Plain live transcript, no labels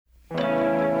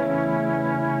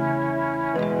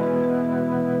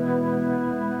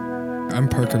I'm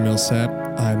Parker Millsap.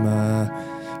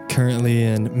 I'm currently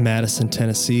in Madison,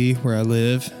 Tennessee, where I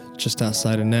live, just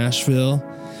outside of Nashville,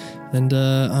 and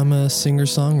I'm a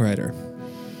singer-songwriter.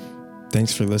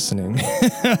 Thanks for listening.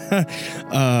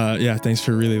 Thanks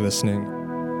for really listening.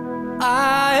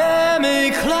 I am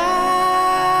a cloud,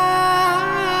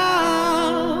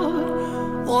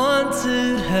 once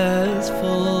it has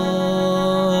fallen.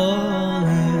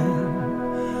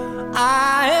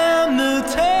 I am the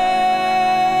tank,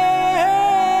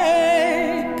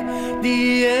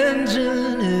 the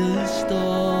engine is stalling.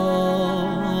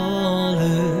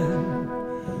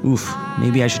 Oof,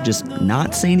 maybe I should just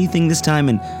not say anything this time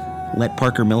and let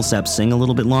Parker Millsap sing a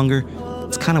little bit longer.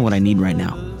 It's kind of what I need right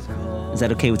now. Is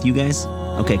that okay with you guys?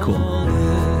 Okay, cool.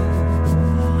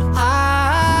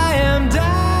 I am down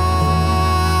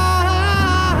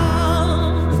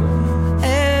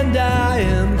and I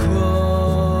am cold.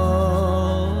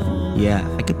 Yeah,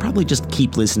 I could probably just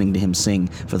keep listening to him sing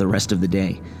for the rest of the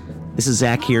day. This is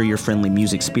Zach here, your friendly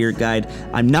music spirit guide.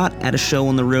 I'm not at a show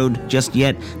on the road just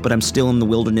yet, but I'm still in the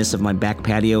wilderness of my back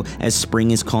patio as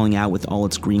spring is calling out with all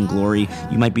its green glory.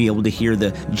 You might be able to hear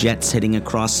the jets hitting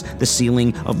across the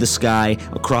ceiling of the sky,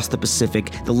 across the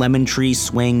Pacific, the lemon tree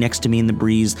swaying next to me in the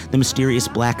breeze, the mysterious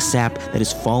black sap that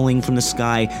is falling from the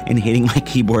sky and hitting my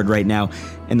keyboard right now,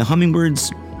 and the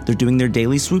hummingbirds. They're doing their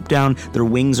daily swoop down. Their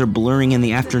wings are blurring in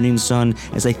the afternoon sun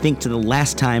as I think to the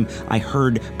last time I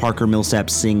heard Parker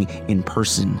Millsap sing in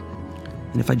person.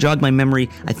 And if I jog my memory,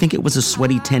 I think it was a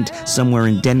sweaty tent somewhere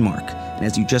in Denmark. And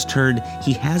as you just heard,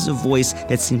 he has a voice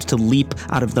that seems to leap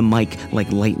out of the mic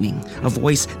like lightning. A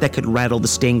voice that could rattle the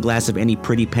stained glass of any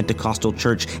pretty Pentecostal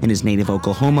church in his native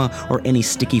Oklahoma, or any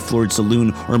sticky-floored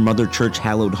saloon or Mother Church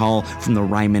hallowed hall from the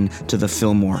Ryman to the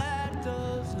Fillmore.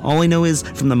 All I know is,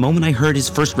 from the moment I heard his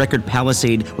first record,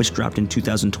 Palisade, which dropped in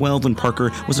 2012 when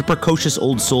Parker was a precocious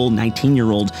old soul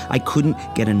 19-year-old, I couldn't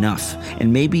get enough.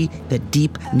 And maybe that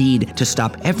deep need to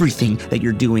stop everything that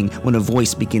you're doing when a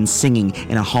voice begins singing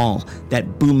in a hall,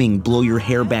 that booming,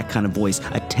 blow-your-hair-back kind of voice,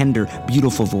 a tender,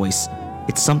 beautiful voice.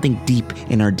 It's something deep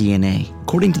in our DNA.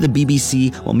 According to the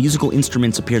BBC, while musical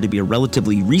instruments appear to be a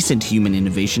relatively recent human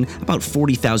innovation, about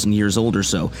 40,000 years old or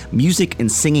so, music and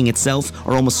singing itself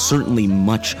are almost certainly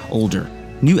much older.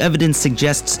 New evidence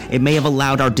suggests it may have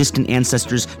allowed our distant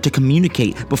ancestors to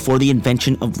communicate before the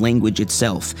invention of language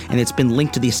itself, and it's been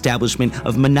linked to the establishment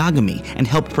of monogamy and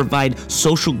helped provide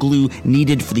social glue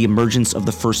needed for the emergence of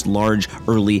the first large,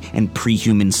 early, and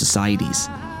pre-human societies.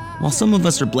 While some of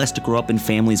us are blessed to grow up in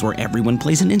families where everyone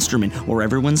plays an instrument, or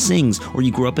everyone sings, or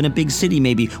you grew up in a big city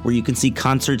maybe where you can see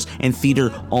concerts and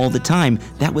theater all the time,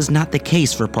 that was not the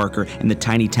case for Parker in the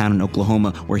tiny town in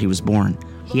Oklahoma where he was born.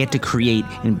 He had to create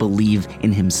and believe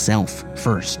in himself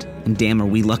first. And damn, are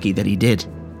we lucky that he did.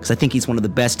 Because I think he's one of the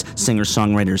best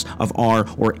singer-songwriters of our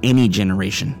or any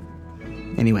generation.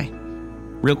 Anyway,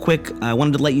 real quick, I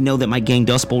wanted to let you know that my gang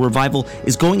Dust Bowl Revival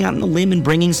is going out on a limb and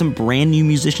bringing some brand new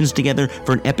musicians together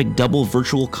for an epic double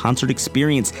virtual concert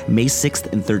experience May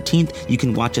 6th and 13th. You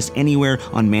can watch us anywhere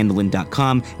on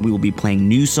mandolin.com. We will be playing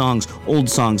new songs, old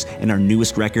songs, and our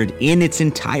newest record in its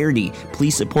entirety.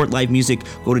 Please support live music.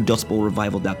 Go to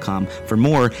dustbowlrevival.com for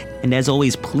more. And as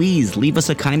always, please leave us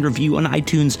a kind review on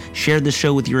iTunes. Share the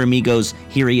show with your amigos.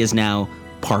 Here he is now,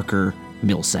 Parker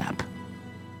Millsap.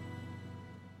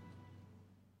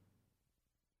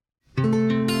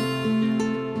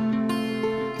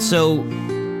 So,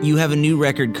 you have a new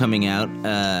record coming out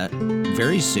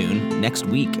very soon, next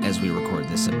week as we record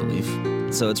this, I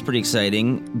believe. So it's pretty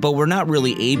exciting, but we're not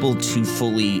really able to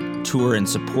fully tour and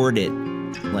support it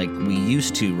like we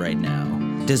used to right now.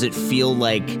 Does it feel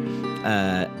like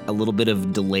a little bit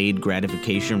of delayed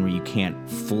gratification where you can't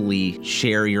fully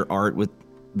share your art with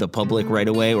the public right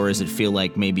away, or does it feel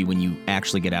like maybe when you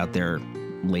actually get out there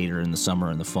later in the summer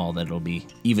and the fall that it'll be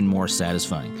even more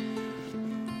satisfying?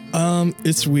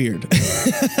 It's weird.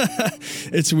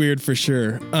 It's weird for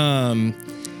sure.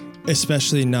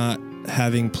 Especially not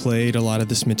having played a lot of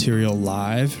this material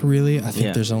live, really. I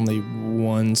think there's only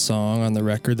one song on the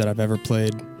record that I've ever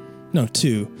played. No,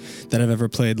 two that I've ever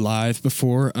played live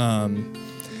before.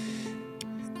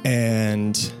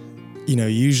 And, you know,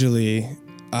 usually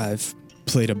I've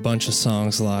played a bunch of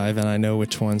songs live and I know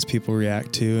which ones people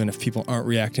react to, and if people aren't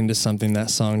reacting to something, that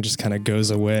song just kind of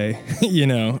goes away. You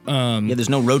know, there's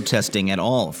no road testing at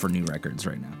all for new records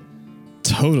right now.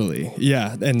 Totally.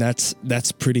 Yeah. And that's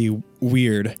pretty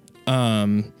weird.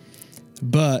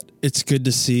 But it's good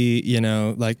to see, you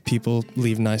know, like people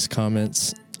leave nice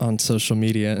comments on social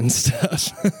media and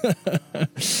stuff.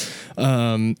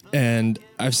 And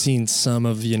I've seen some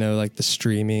of, like the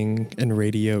streaming and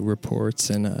radio reports,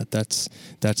 and that's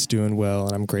doing well,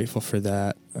 and I'm grateful for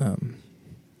that.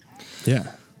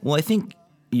 Yeah. Well, I think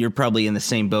you're probably in the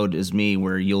same boat as me,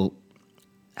 where you'll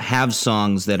have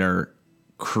songs that are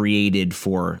created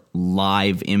for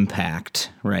live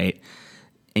impact, right?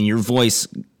 And your voice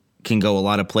can go a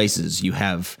lot of places. You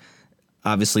have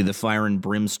obviously the fire and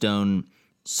brimstone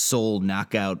soul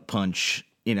knockout punch,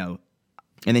 and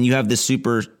then you have this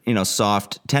super,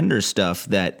 soft, tender stuff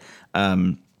that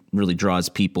really draws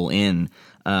people in.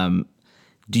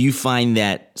 Do you find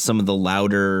that some of the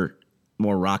louder,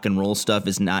 more rock and roll stuff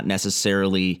is not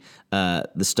necessarily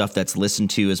the stuff that's listened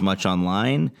to as much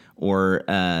online, or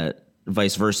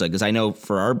vice versa? Because I know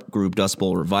for our group, Dust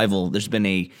Bowl Revival, there's been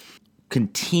a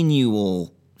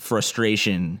continual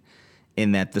frustration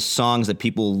in that the songs that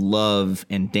people love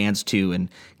and dance to and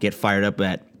get fired up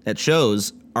at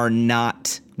shows are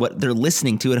not what they're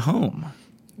listening to at home.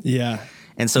 Yeah.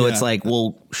 And so it's like,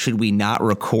 well, should we not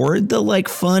record the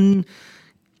fun,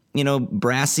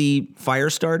 brassy fire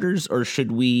starters, or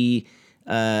should we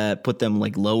put them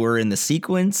lower in the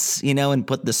sequence, and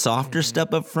put the softer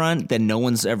stuff up front that no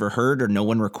one's ever heard or no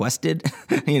one requested,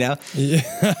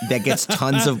 that gets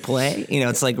tons of play.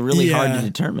 It's really hard to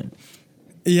determine.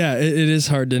 Yeah, it is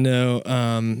hard to know.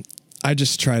 I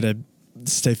just try to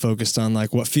stay focused on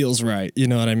what feels right. You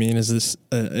know what I mean? Is this,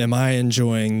 am I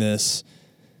enjoying this?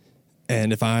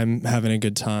 And if I'm having a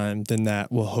good time, then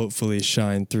that will hopefully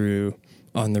shine through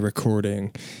on the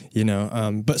recording,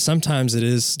 but sometimes it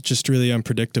is just really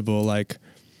unpredictable.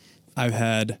 I've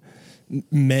had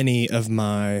many of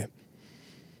my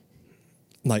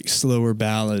slower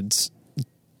ballads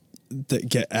that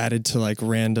get added to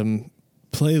random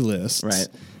playlists. Right.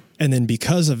 And then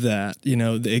because of that,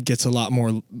 it gets a lot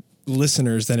more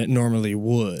listeners than it normally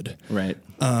would. Right.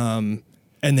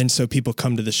 And then so people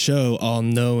come to the show all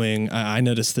knowing, I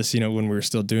noticed this, when we were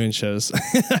still doing shows,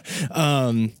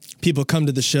 people come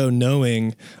to the show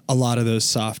knowing a lot of those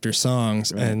softer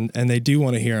songs, right, and they do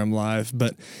want to hear them live,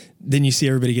 but then you see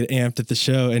everybody get amped at the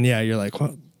show, and you're like,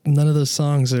 well, none of those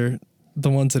songs are the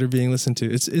ones that are being listened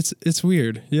to. It's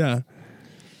weird. Yeah.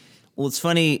 Well, it's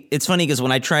funny because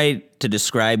when I try to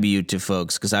describe you to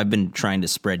folks, because I've been trying to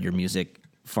spread your music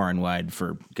far and wide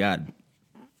for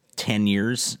 10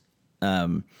 years.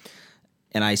 And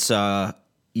I saw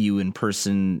you in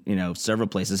person, several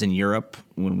places in Europe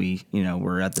when we,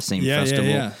 were at the same festival.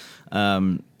 Yeah.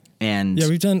 And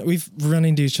we've run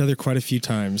into each other quite a few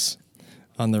times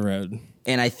on the road.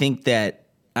 And I think that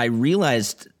I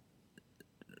realized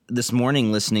this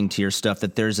morning listening to your stuff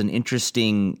that there's an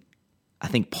interesting, I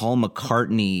think, Paul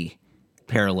McCartney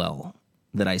parallel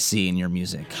that I see in your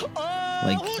music.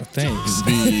 Thanks.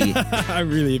 I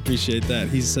really appreciate that.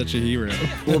 He's such a hero.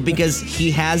 Well, because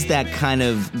he has that kind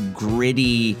of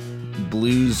gritty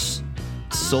blues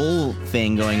soul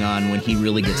thing going on when he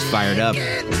really gets fired up.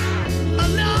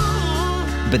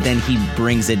 But then he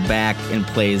brings it back and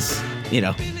plays,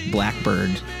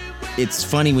 Blackbird. It's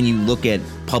funny when you look at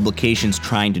publications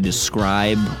trying to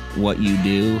describe what you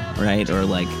do, right? Or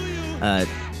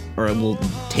or we'll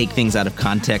take things out of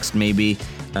context maybe.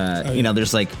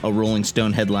 There's a Rolling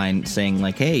Stone headline saying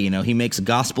hey, he makes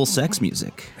gospel sex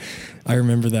music. I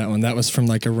remember that one. That was from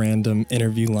a random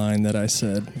interview line that I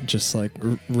said, just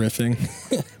riffing.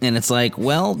 And it's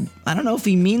well, I don't know if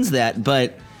he means that,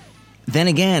 but then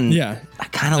again, I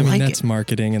kind of like it. That's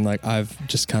marketing, and I've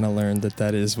just kind of learned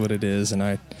that is what it is, and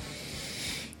I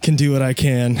can do what I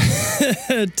can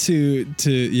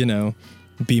to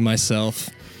be myself,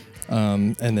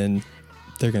 and then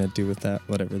they're going to do with that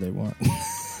whatever they want.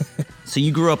 So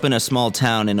you grew up in a small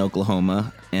town in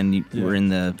Oklahoma, and you were in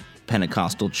the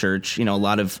Pentecostal church. A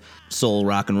lot of soul,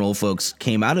 rock and roll folks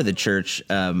came out of the church.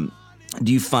 Do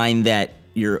you find that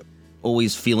you're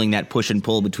always feeling that push and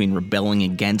pull between rebelling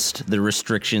against the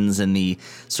restrictions and the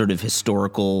sort of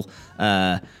historical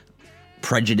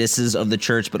prejudices of the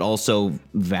church, but also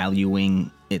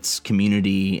valuing its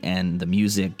community and the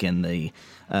music and the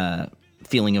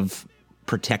feeling of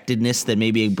protectedness that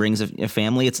maybe brings a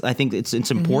family? I think it's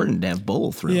important to have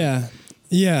both. Really.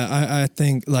 Yeah. I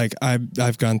think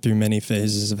I've gone through many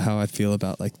phases of how I feel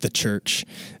about the church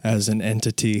as an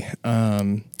entity.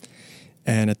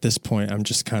 And at this point, I'm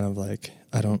just kind of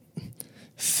I don't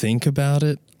think about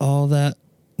it all that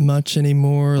much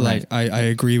anymore. Right. I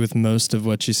agree with most of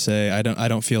what you say. I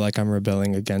don't feel like I'm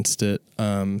rebelling against it.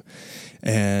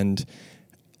 And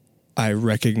I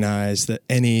recognize that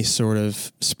any sort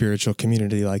of spiritual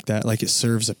community like that, it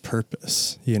serves a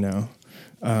purpose, Yeah.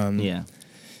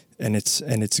 And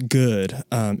it's good.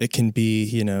 It can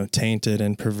be, tainted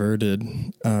and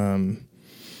perverted.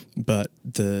 But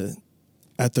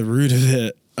at the root of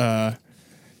it,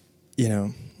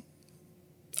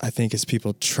 I think it's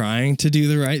people trying to do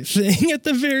the right thing at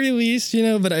the very least,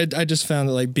 but I just found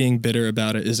that like being bitter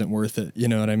about it isn't worth it. You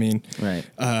know what I mean? Right.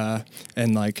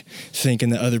 And like thinking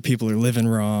that other people are living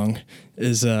wrong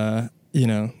is,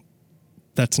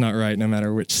 that's not right no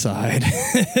matter which side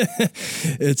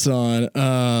it's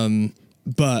on.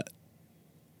 But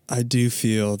I do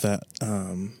feel that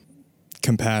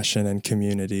compassion and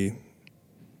community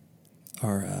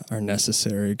are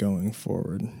necessary going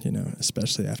forward,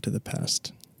 especially after the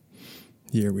past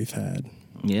year we've had.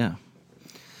 Yeah.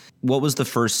 What was the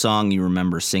first song you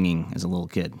remember singing as a little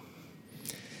kid?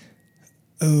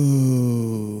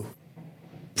 Oh,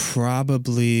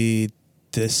 probably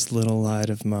This Little Light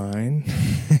of Mine.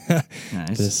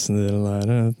 Nice. This little light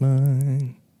of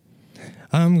mine,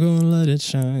 I'm gonna let it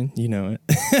shine. You know it.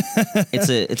 It's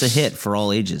a hit for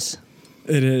all ages.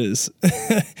 It is.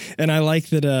 And I like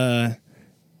that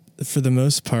for the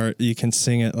most part you can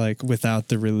sing it like without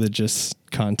the religious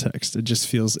context. It just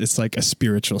feels it's like a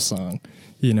spiritual song.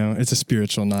 It's a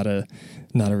spiritual, not a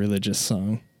religious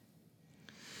song.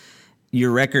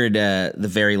 Your record, The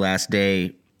Very Last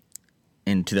Day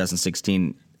in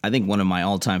 2016, I think one of my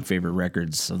all-time favorite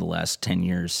records of the last 10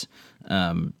 years.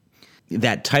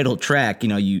 That title track,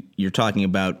 you're talking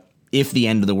about if the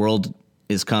end of the world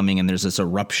is coming and there's this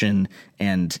eruption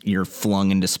and you're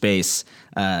flung into space,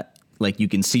 like you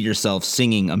can see yourself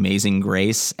singing Amazing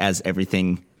Grace as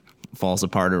everything falls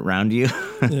apart around you.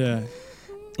 Yeah.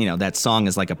 That song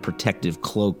is like a protective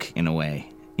cloak in a way,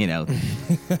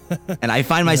 And I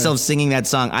find myself singing that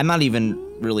song. I'm not even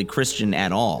really Christian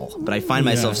at all, but I find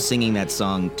myself singing that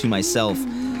song to myself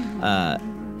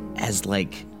as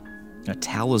like a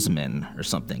talisman or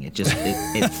something. It just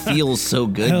it feels so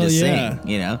good to sing,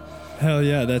 Hell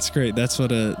yeah, that's great. That's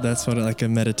what like a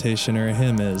meditation or a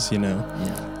hymn is,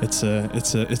 Yeah. It's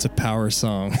a power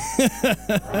song.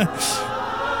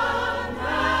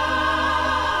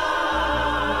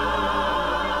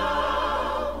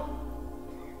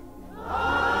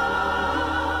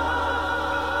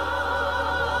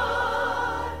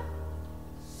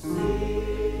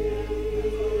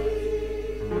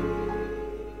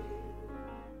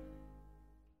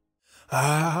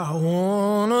 I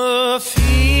wanna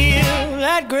feel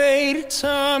that great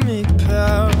atomic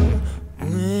power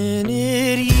when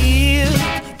it yields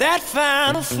that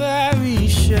final fiery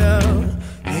shower.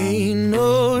 Ain't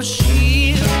no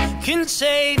shield can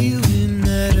save you in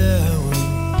that hour,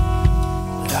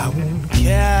 but I won't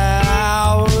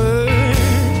cower.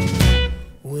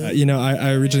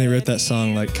 I originally wrote that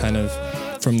song like kind of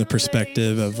from the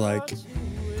perspective of like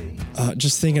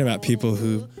just thinking about people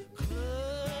who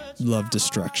love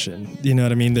destruction. You know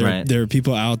what I mean? There are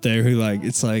people out there who like,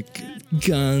 it's like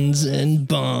guns and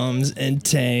bombs and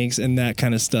tanks and that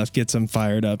kind of stuff gets them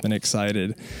fired up and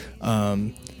excited.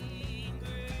 And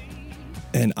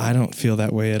I don't feel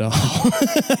that way at all.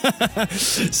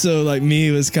 So like me,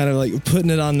 it was kind of like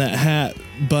putting it on that hat,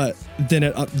 but then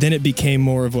it became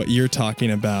more of what you're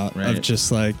talking about, of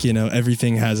just like,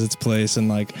 everything has its place. And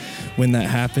like when that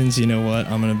happens, you know what?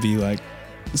 I'm going to be like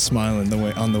smiling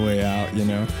on the way out,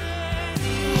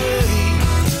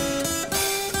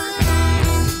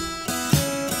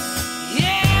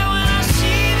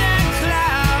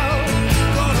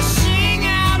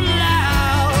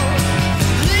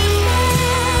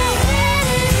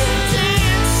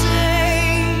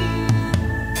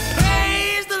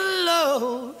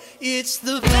 It's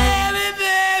the very,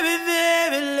 very,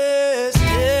 very last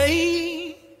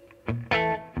day.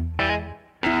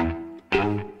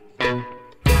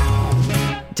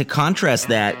 To contrast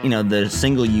that, the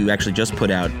single you actually just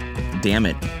put out, Damn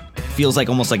It, feels like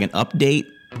almost like an update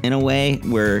in a way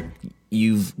where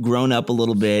you've grown up a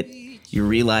little bit. You're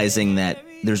realizing that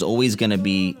there's always going to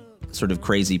be sort of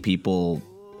crazy people.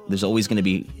 There's always going to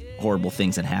be horrible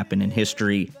things that happen in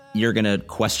history. You're going to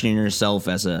question yourself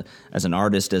as an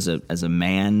artist, as a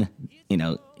man.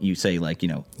 You say like,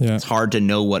 it's hard to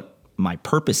know what my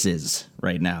purpose is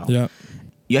right now. Yeah.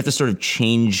 You have to sort of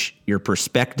change your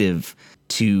perspective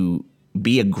to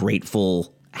be a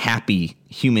grateful, happy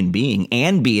human being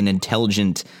and be an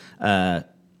intelligent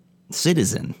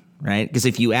citizen, right? Because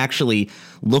if you actually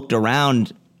looked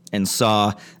around and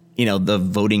saw, the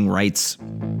voting rights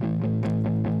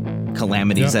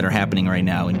calamities that are happening right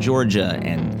now in Georgia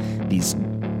and these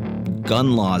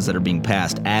gun laws that are being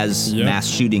passed as mass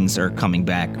shootings are coming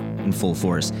back in full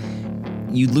force,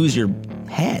 you lose your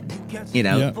head,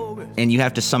 and you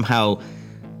have to somehow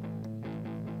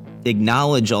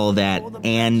acknowledge all of that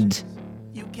and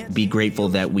be grateful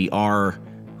that we are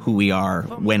who we are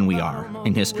when we are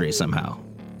in history somehow.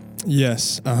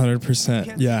 Yes,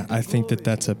 100%. Yeah, I think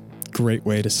that's a great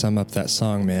way to sum up that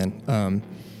song, man.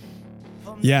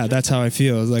 Yeah, that's how I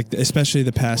feel. Like, especially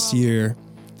the past year,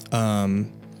 I've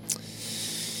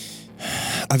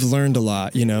learned a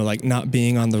lot, like not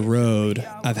being on the road.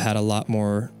 I've had a lot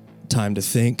more time to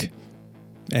think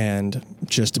and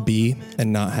just be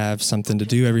and not have something to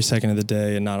do every second of the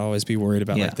day and not always be worried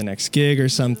about like the next gig or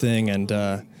something. And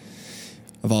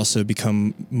I've also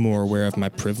become more aware of my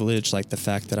privilege, like the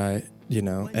fact that I,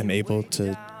 am able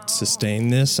to sustain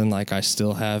this and like I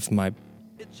still have my,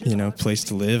 place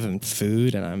to live and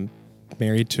food, and I'm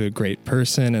married to a great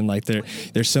person, and like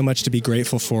there's so much to be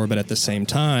grateful for, but at the same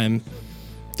time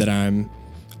that I'm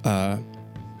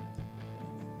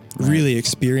really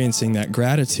experiencing that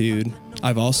gratitude,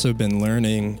 I've also been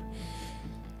learning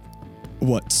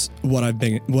what I've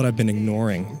been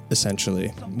ignoring, essentially,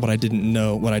 what I didn't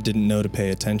know to pay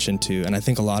attention to. And I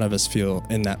think a lot of us feel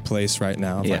in that place right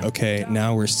now. Like, okay,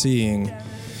 now we're seeing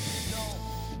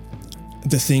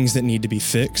the things that need to be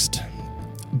fixed,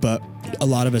 but a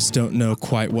lot of us don't know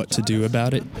quite what to do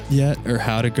about it yet or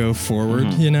how to go forward,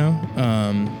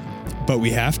 but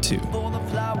we have to,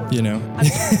 we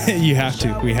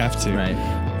have to. Right.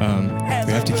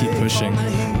 We have to keep pushing.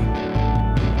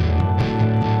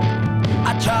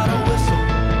 I try to whistle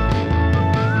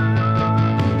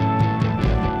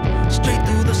straight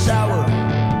through the shower.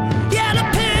 Yeah, the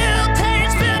pill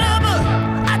tastes bitter, but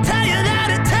I tell you that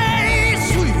it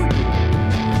tastes sweet.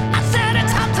 I said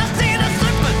it's hard to see the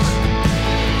slippers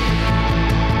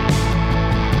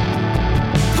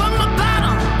from the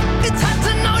bottom. It's hard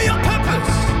to know your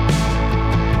purpose.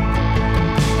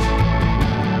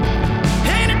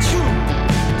 Ain't it true?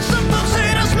 Some folks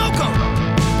say to smoke 'em.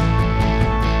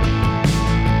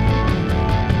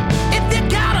 If you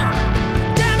got 'em,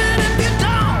 damn it if you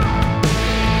don't.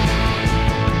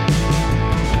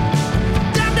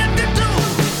 Damn if you do.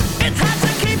 It's hard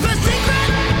to keep a secret,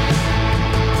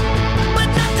 but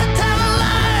not to tell a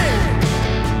lie.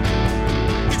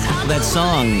 It's hard That to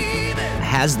song believe it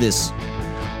has this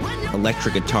when you're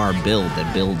electric guitar build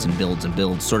that builds and builds and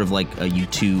builds, sort of like a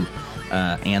U2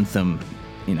 anthem,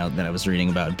 that I was reading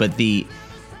about. But the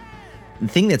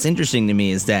thing that's interesting to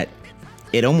me is that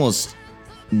it almost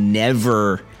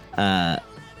never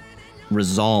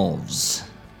resolves.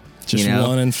 Just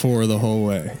 1 and 4 the whole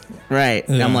way. Right.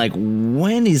 And Yeah. I'm like,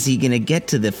 when is he going to get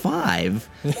to the 5?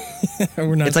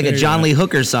 We're not It's like a there John yet. Lee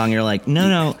Hooker song. You're like,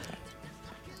 no.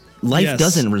 Life Yes.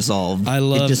 doesn't resolve.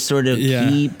 It just sort of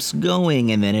keeps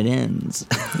going and then it ends.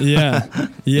 Yeah.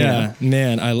 Yeah.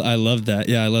 Man, I love that.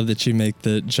 Yeah, I love that you make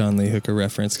the John Lee Hooker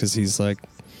reference because he's like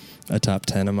a top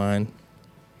 10 of mine.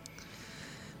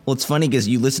 Well, it's funny because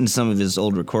you listen to some of his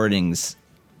old recordings,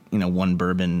 one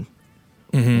bourbon,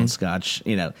 one scotch,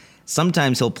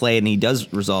 sometimes he'll play it and he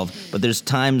does resolve, but there's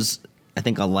times, I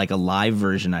think like a live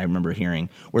version I remember hearing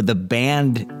where the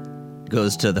band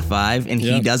goes to the 5 and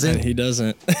he doesn't. And he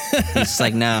doesn't. He's just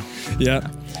like, no. Yeah.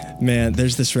 Man,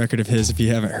 there's this record of his, if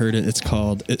you haven't heard it, it's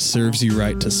called It Serves You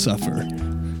Right to Suffer,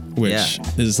 which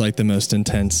is like the most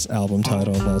intense album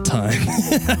title of all time.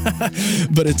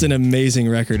 But it's an amazing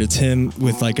record. It's him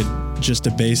with like just a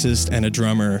bassist and a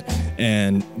drummer,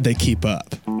 and they keep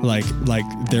up. Like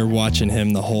they're watching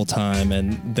him the whole time,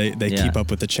 and they keep up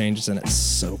with the changes, and it's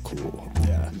so cool.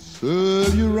 Yeah.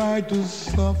 Serve you right to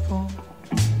suffer.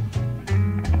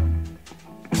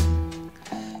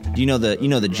 Do you know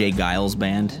the Jay Giles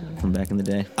band from back in the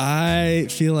day? I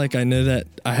feel like I know that.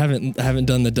 I haven't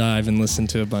done the dive and listened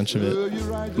to a bunch of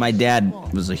it. My dad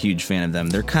was a huge fan of them.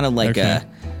 They're kind of like like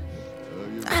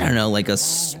a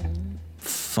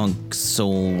funk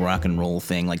soul rock and roll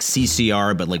thing, like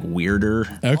CCR but like weirder.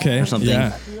 Okay, or something.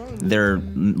 yeah. Their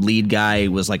lead guy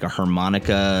was like a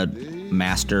harmonica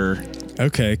master.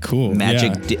 Okay, cool.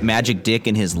 Magic Dick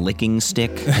and his licking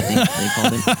stick, I think they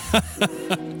called it.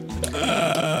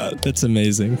 That's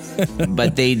amazing.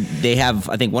 But they have,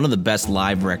 I think, one of the best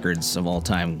live records of all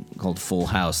time called Full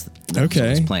House. That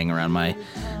was playing around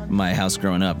my house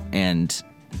growing up, and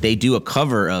they do a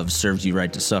cover of "Serves You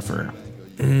Right to Suffer."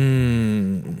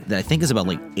 That I think is about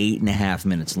like 8.5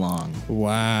 minutes long.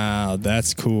 Wow,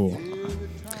 that's cool.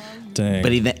 Dang.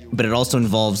 But it also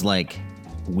involves like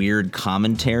weird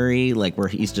commentary, like where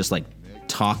he's just like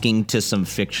talking to some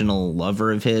fictional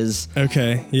lover of his.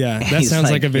 Okay, yeah, that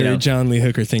sounds like a very John Lee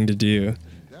Hooker thing to do.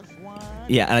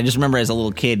 Yeah, and I just remember as a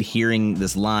little kid hearing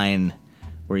this line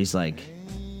where he's like,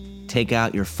 "Take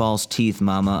out your false teeth,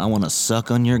 mama. I want to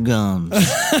suck on your gums."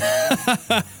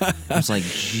 I was like,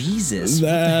 Jesus,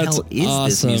 That's what the hell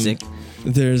is awesome. this music?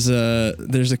 There's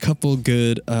a couple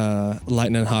good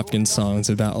Lightning Hopkins songs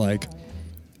about like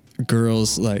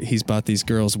girls, like he's bought these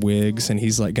girls wigs and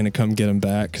he's like going to come get them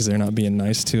back because they're not being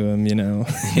nice to him, you know?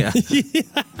 Yeah.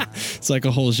 It's like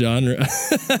a whole genre.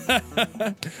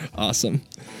 Awesome.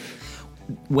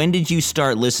 When did you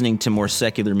start listening to more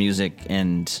secular music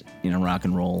and, rock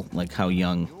and roll? Like how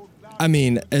young? I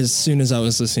mean, as soon as I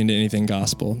was listening to anything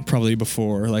gospel, probably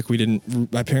before. Like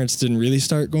my parents didn't really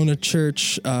start going to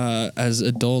church as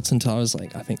adults until I was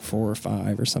like, I think 4 or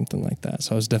 5 or something like that.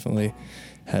 So I was definitely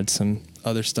had some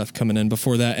other stuff coming in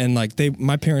before that. And like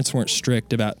my parents weren't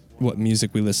strict about what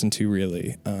music we listened to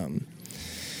really.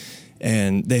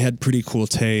 And they had pretty cool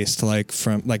taste. Like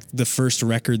from like the first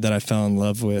record that I fell in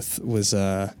love with was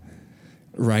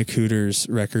Ry Cooder's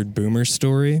record Boomer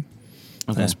Story.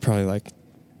 Okay. I was probably like,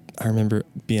 I remember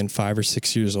being 5 or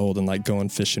 6 years old and like going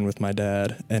fishing with my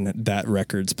dad and that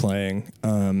record's playing.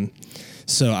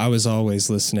 So I was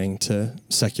always listening to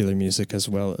secular music as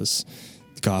well as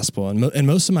gospel. And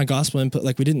most of my gospel input,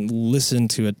 like we didn't listen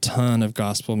to a ton of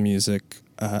gospel music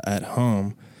at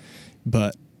home,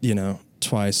 but,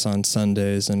 twice on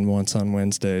Sundays and once on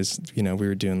Wednesdays, we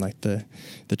were doing like the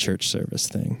church service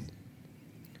thing.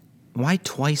 Why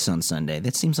twice on Sunday?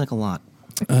 That seems like a lot.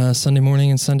 Sunday morning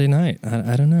and Sunday night.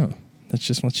 I don't know. That's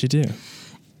just what you do.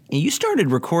 You started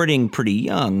recording pretty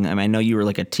young. I mean, I know you were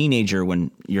like a teenager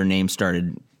when your name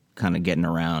started kind of getting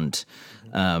around.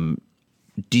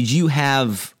 Did you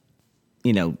have,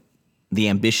 the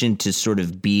ambition to sort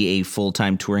of be a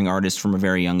full-time touring artist from a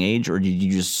very young age, or did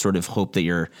you just sort of hope that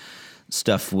your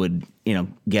stuff would,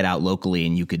 get out locally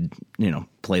and you could,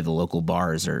 play the local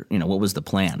bars, or, what was the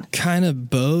plan? Kind of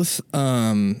both.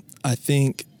 I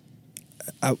think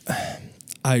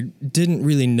I didn't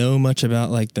really know much about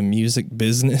like the music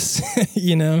business,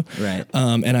 Right.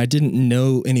 And I didn't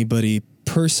know anybody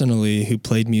personally who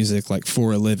played music like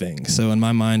for a living. So in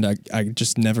my mind, I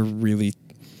just never really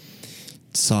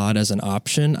saw it as an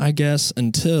option, I guess,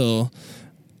 until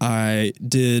I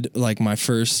did like my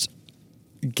first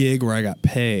gig where I got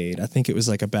paid. I think it was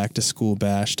like a back to school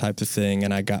bash type of thing.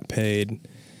 And I got paid,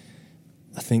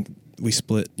 I think we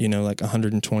split, like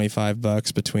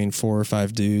 $125 between 4 or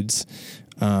 5 dudes.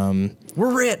 We're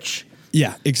rich.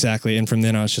 Yeah, exactly. And from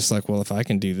then I was just like, well, if I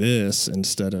can do this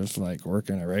instead of like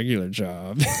working a regular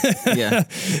job, yeah,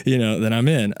 then I'm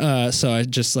in. So I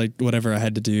just like whatever I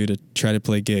had to do to try to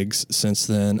play gigs since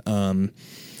then.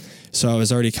 So I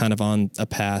was already kind of on a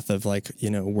path of like,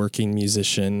 working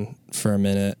musician for a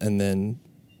minute, and then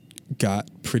got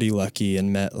pretty lucky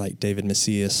and met like David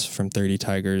Macias from 30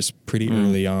 Tigers pretty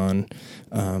early on,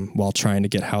 while trying to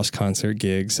get house concert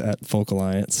gigs at Folk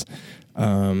Alliance.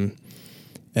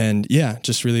 And yeah,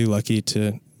 just really lucky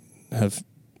to have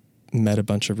met a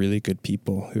bunch of really good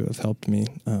people who have helped me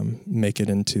make it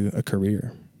into a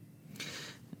career.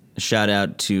 Shout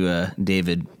out to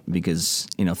David, because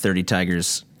 30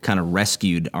 Tigers kind of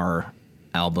rescued our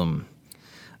album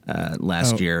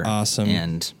last year. Awesome.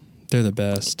 And they're the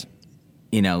best.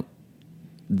 The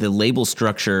label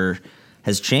structure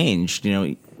has changed,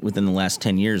 within the last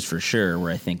 10 years for sure,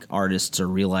 where I think artists are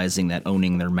realizing that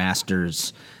owning their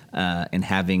masters and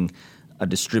having a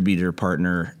distributor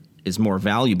partner is more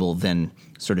valuable than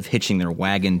sort of hitching their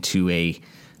wagon to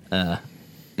an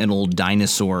old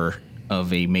dinosaur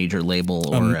of a major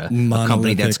label or a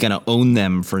company that's going to own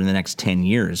them for the next 10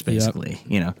 years, basically.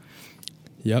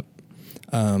 Yep.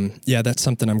 Yeah, that's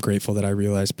something I'm grateful that I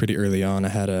realized pretty early on. I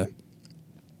had a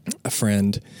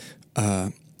friend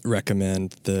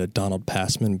recommend the Donald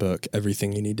Passman book,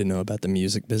 Everything You Need to Know About the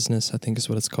Music Business, I think is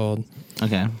what it's called.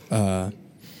 Okay.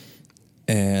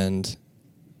 And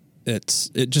it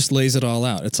just lays it all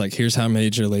out. It's like, here's how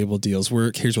major label deals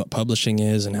work. Here's what publishing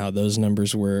is and how those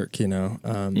numbers work,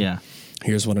 Yeah.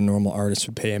 Here's what a normal artist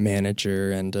would pay a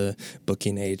manager and a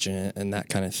booking agent and that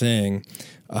kind of thing.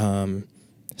 So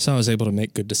I was able to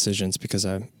make good decisions because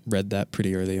I read that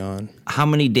pretty early on. How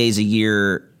many days a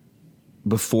year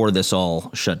before this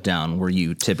all shut down were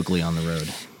you typically on the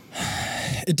road?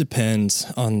 It depends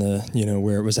on the,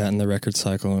 where it was at in the record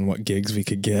cycle and what gigs we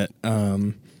could get.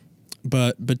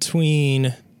 But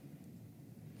between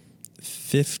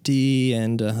 50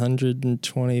 and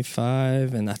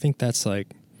 125, and I think that's like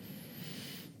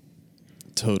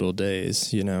total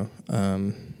days,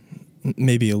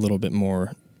 maybe a little bit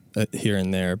more here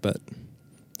and there, but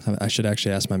I should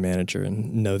actually ask my manager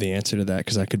and know the answer to that,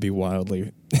 because I could be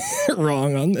wildly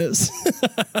wrong on this.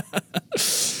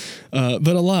 But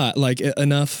a lot, like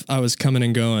enough. I was coming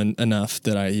and going enough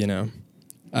that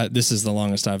this is the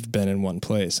longest I've been in one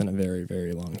place in a very,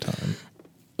 very long time.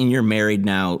 And you're married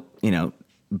now,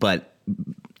 but,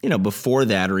 before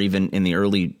that, or even in the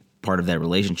early part of that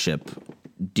relationship,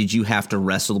 did you have to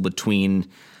wrestle between,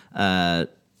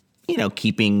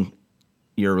 keeping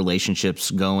your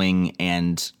relationships going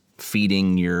and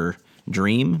feeding your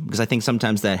dream? Because I think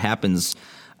sometimes that happens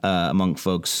among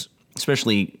folks,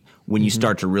 especially when you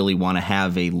start to really want to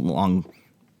have a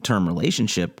long-term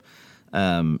relationship.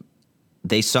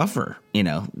 They suffer,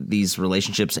 these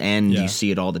relationships, and you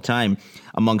see it all the time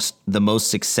amongst the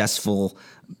most successful,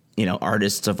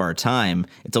 artists of our time.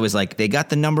 It's always like they got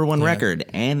the number one record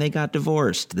and they got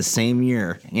divorced the same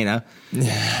year, Yeah.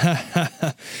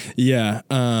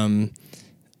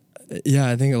 Yeah,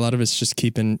 I think a lot of it's just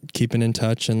keeping in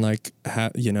touch, and like,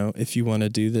 if you want to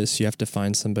do this, you have to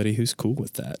find somebody who's cool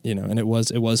with that, and it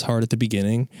was hard at the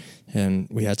beginning, and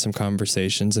we had some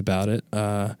conversations about it,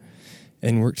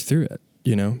 and worked through it,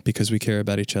 because we care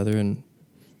about each other and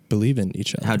believe in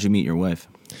each other. How'd you meet your wife?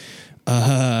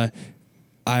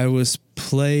 I was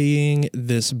playing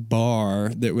this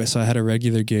bar so I had a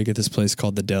regular gig at this place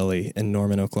called The Deli in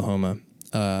Norman, Oklahoma,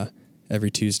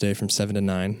 every Tuesday from 7 to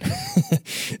 9.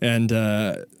 And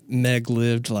Meg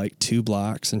lived like 2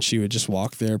 blocks, and she would just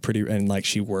walk there and like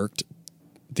she worked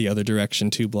the other direction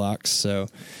 2 blocks. So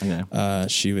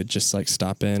she would just like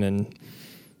stop in and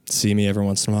see me every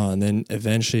once in a while. And then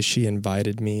eventually she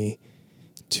invited me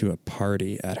to a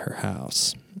party at her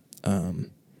house.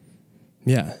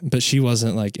 Yeah, but she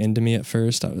wasn't like into me at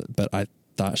first, but I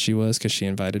thought she was because she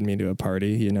invited me to a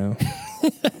party,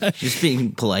 Just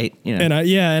being polite, And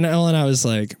I was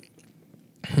like,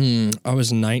 I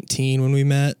was 19 when we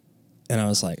met, and I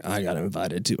was like, I got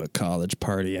invited to a college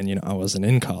party, and I wasn't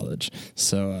in college,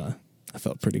 so I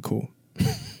felt pretty cool.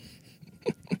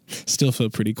 Still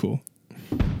feel pretty cool.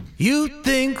 You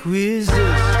think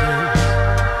resistance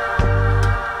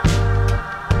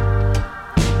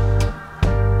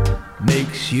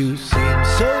makes you seem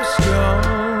so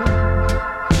strong.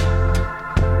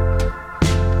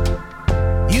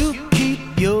 You keep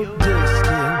your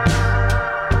distance,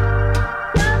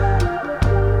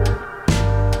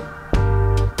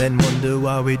 then wonder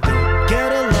why we don't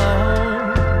get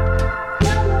along.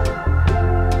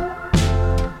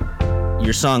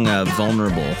 Your song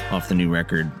Vulnerable off the new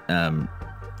record, let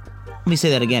me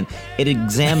say that again. It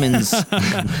examines...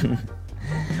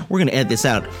 We're going to edit this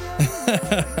out.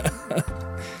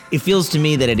 It feels to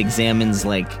me that it examines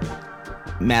like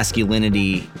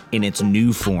masculinity in its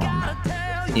new form,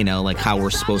 like how we're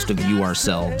supposed to view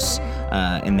ourselves,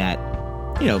 and that,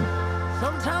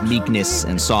 meekness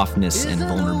and softness and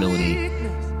vulnerability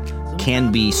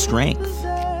can be strength,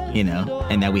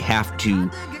 and that we have to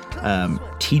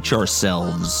teach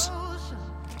ourselves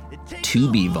to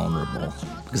be vulnerable.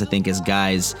 Because I think as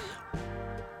guys,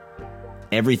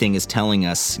 everything is telling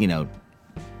us,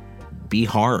 be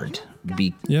hard,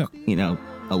 be,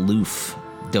 aloof.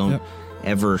 Don't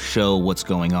ever show what's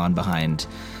going on behind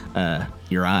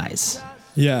your eyes.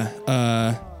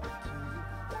 Yeah.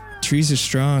 Trees are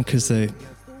strong because they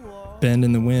bend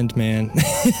in the wind, man.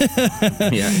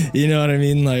 Yeah. You know what I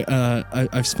mean? Like,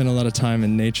 I've spent a lot of time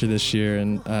in nature this year,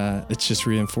 and it's just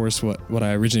reinforced what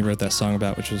I originally wrote that song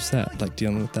about, which was that, like,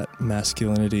 dealing with that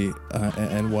masculinity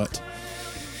and what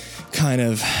kind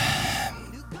of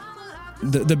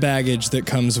the baggage that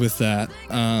comes with that,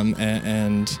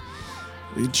 and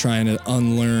trying to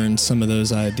unlearn some of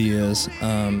those ideas,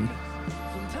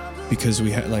 because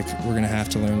we're gonna have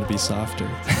to learn to be softer.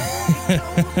 You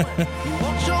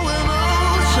won't show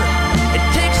emotion. It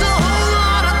takes a whole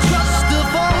lot of trust to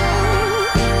fall.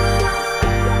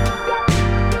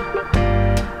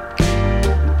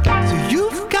 So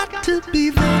you've got to be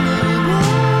vulnerable.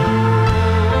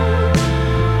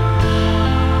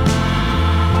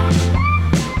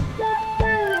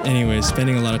 Anyway,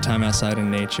 spending a lot of time outside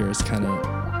in nature is kind of,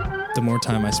 the more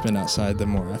time I spend outside, the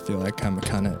more I feel like I'm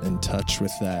kind of in touch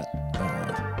with that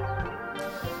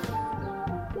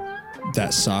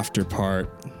softer part.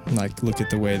 Like, look at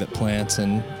the way that plants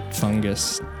and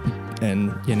fungus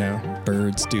and,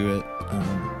 birds do it.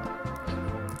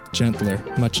 Gentler,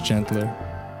 much gentler.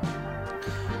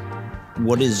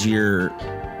 What is your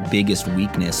biggest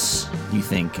weakness, you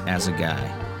think, as a guy?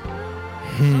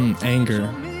 Anger.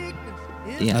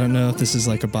 Yeah. I don't know if this is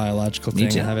like a biological Me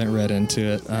thing. too. I haven't read into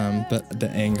it, but the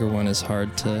anger one is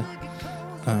hard to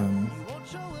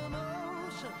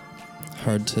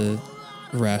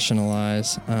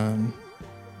rationalize.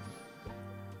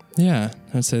 Yeah,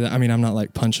 I'd say that. I mean, I'm not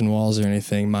like punching walls or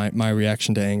anything. My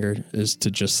reaction to anger is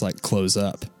to just like close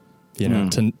up,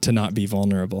 to not be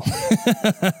vulnerable.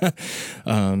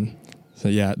 So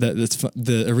yeah, that's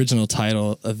the original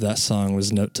title of that song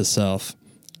was Note to Self.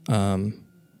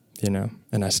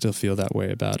 And I still feel that way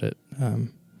about it.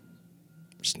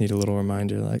 Just need a little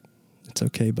reminder, like, it's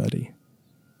okay, buddy.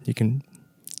 You can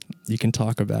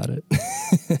talk about it.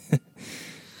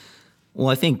 Well,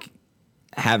 I think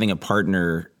having a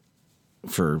partner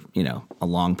for, a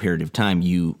long period of time,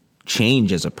 you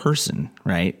change as a person,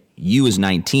 right? You as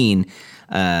 19,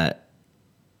 when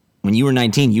you were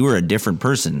 19, you were a different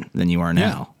person than you are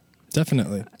now.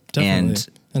 Definitely. And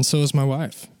so is my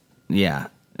wife. Yeah.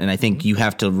 And I think you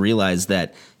have to realize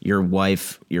that your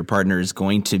wife, your partner, is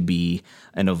going to be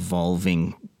an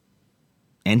evolving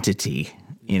entity,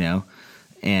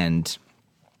 and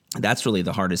that's really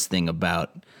the hardest thing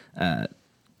about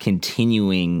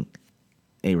continuing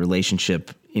a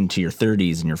relationship into your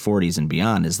 30s and your 40s and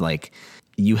beyond is like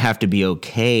you have to be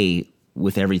okay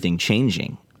with everything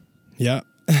changing. Yeah.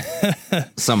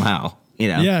 Somehow.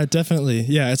 Yeah, definitely.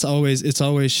 Yeah, it's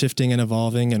always shifting and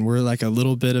evolving, and we're like a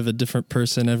little bit of a different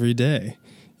person every day,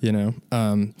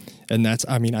 and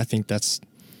I think that's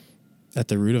at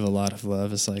the root of a lot of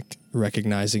love, is like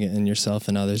recognizing it in yourself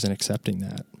and others and accepting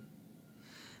that.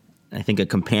 I think a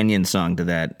companion song to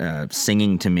that,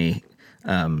 Singing to Me,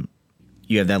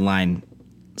 you have that line,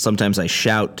 sometimes I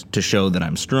shout to show that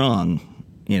I'm strong,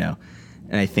 and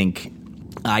I think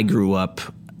I grew up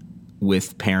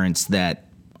with parents that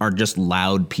are just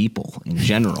loud people in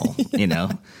general,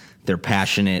 They're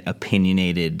passionate,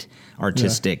 opinionated,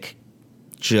 artistic,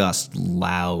 just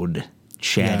loud,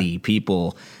 chatty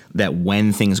people that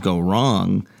when things go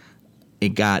wrong, it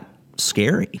got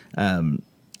scary.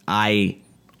 I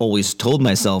always told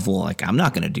myself, well, like, I'm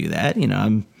not going to do that.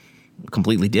 I'm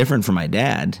completely different from my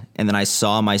dad. And then I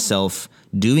saw myself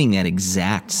doing that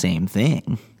exact same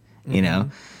thing,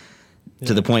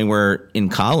 to the point where in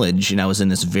college, I was in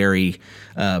this very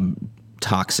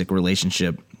toxic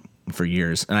relationship for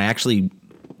years. And I actually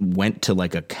went to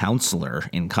like a counselor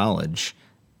in college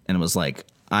and was like,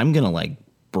 I'm going to like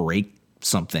break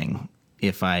something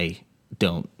if I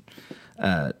don't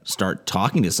start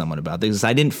talking to someone about this.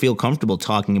 I didn't feel comfortable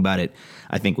talking about it,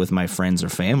 I think, with my friends or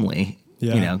family,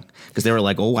 because they were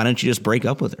like, oh, why don't you just break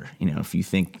up with her? If you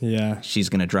think she's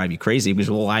going to drive you crazy,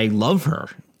 because, well, I love her.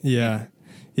 Yeah.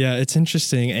 Yeah, it's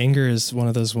interesting. Anger is one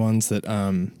of those ones that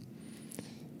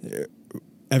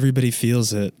everybody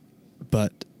feels it,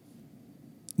 but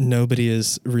nobody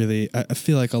is really, I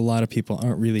feel like a lot of people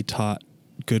aren't really taught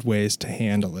good ways to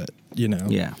handle it,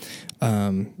 Yeah.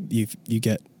 You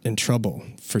get in trouble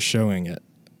for showing it.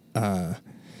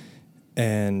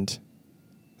 And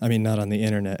I mean, not on the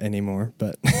internet anymore,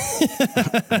 but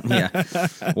yeah.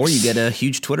 Or you get a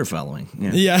huge Twitter following.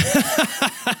 Yeah.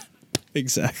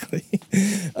 Exactly.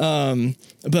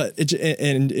 But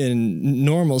in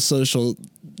normal social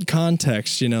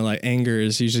context, like anger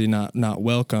is usually not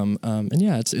welcome. And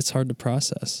yeah, it's hard to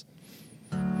process.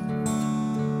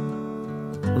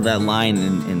 That line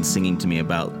in Singing to Me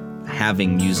about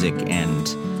having music and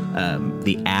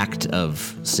the act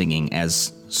of singing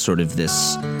as sort of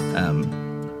this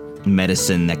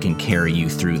medicine that can carry you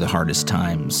through the hardest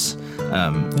times.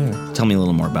 Tell me a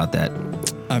little more about that.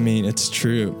 I mean, it's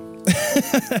true.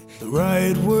 The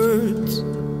right words,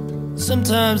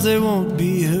 sometimes they won't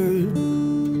be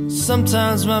heard.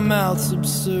 Sometimes my mouth's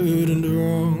absurd and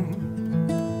wrong.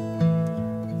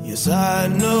 Yes, I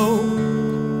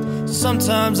know.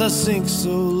 Sometimes I sink so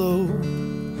low.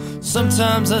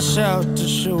 Sometimes I shout to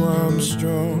show I'm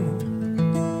strong.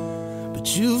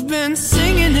 But you've been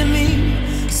singing to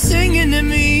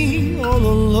me all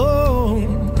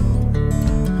alone.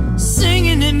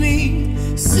 Singing to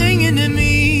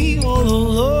me all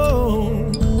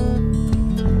alone.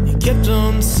 You kept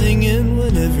on singing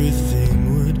when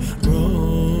everything went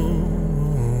wrong.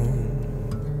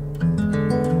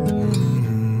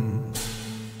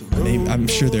 I'm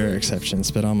sure there are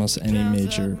exceptions, but almost any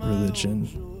major religion,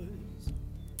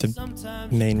 the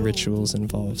main rituals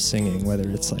involve singing, whether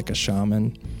it's like a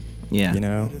shaman,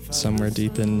 somewhere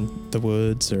deep in the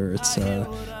woods, or it's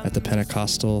at the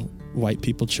Pentecostal white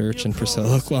people church in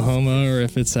Priscilla, Oklahoma, or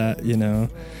if it's at,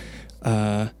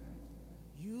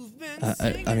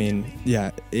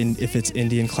 if it's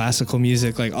Indian classical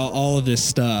music, like all of this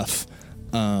stuff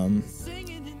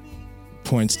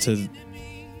points to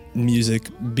music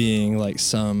being like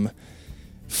some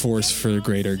force for the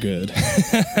greater good.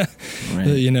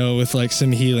 Right. With like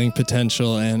some healing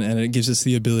potential, and it gives us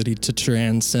the ability to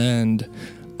transcend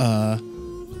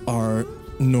our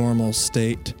normal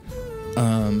state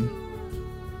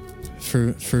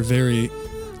for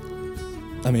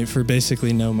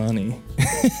basically no money.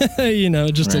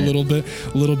 Just right. a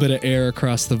little bit of air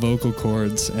across the vocal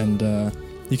cords, and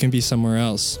you can be somewhere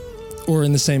else or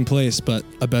in the same place, but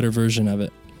a better version of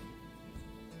it.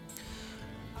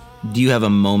 Do you have a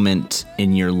moment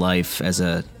in your life as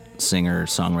a singer,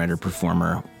 songwriter,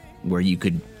 performer where you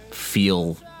could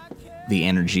feel the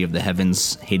energy of the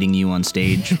heavens hitting you on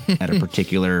stage at a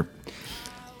particular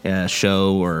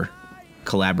show or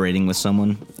collaborating with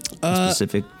someone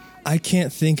specific? I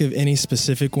can't think of any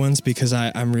specific ones because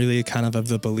I'm really kind of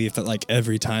the belief that like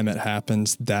every time it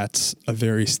happens, that's a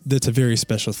very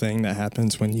special thing that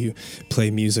happens when you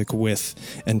play music with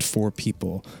and for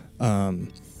people.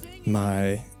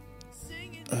 My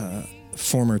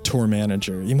former tour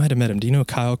manager, you might have met him. Do you know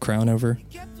Kyle Crownover?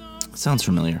 Sounds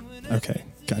familiar. Okay,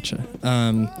 gotcha.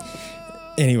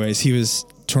 Anyways, he was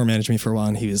tour managing me for a while,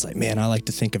 and he was like, "Man, I like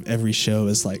to think of every show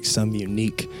as like some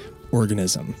unique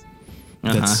organism."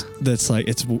 That's like,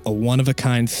 it's a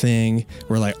one-of-a-kind thing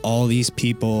where like all these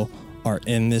people are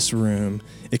in this room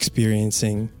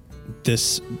experiencing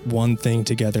this one thing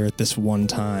together at this one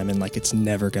time, and like it's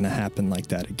never going to happen like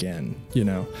that again, you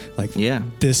know? Like,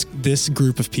 this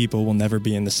group of people will never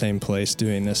be in the same place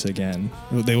doing this again.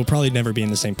 They will probably never be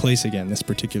in the same place again, this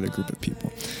particular group of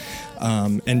people.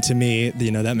 And to me,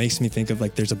 you know, that makes me think of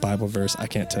like, there's a Bible verse, I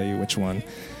can't tell you which one,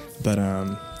 but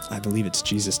I believe it's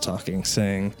Jesus talking,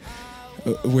 saying,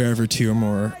 "Wherever two or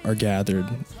more are gathered,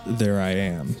 there I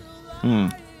am."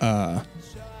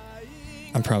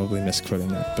 I'm probably misquoting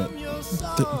that, but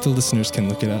the listeners can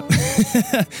look it up.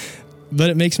 But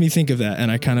it makes me think of that,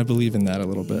 and I kind of believe in that a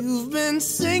little bit. You've been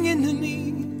singing to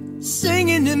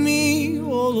me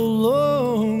all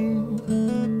along.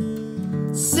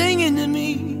 Singing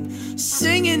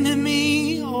to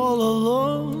me all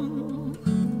along.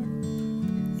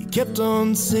 You kept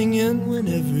on singing when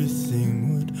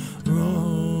everything went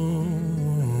wrong.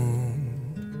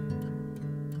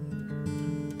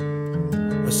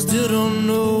 I still don't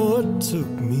know what took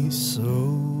me so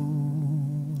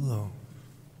long.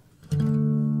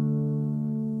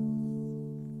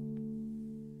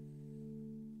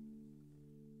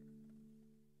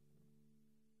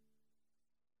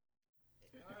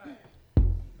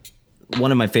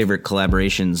 One of my favorite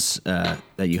collaborations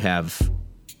that you have,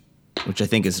 which I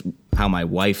think is how my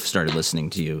wife started listening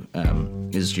to you,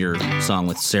 is your song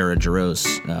with Sarah Jarosz,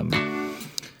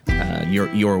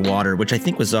 Your Water, which I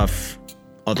think was off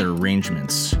other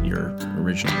arrangements, your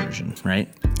original version, right?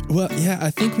 Well, yeah,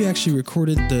 I think we actually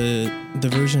recorded the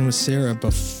version with Sarah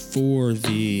before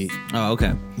the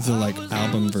like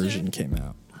album version came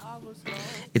out.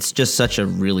 It's just such a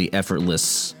really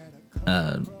effortless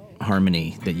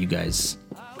harmony that you guys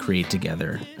create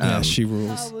together. Yeah, she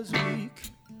rules.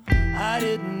 I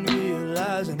didn't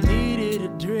realize I needed a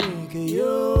drink of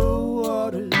your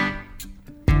water.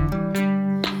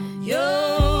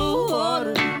 Your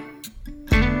water.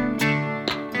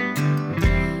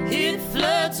 It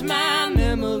floods my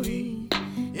memory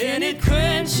and it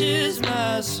quenches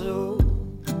my soul.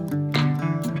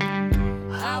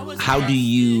 How do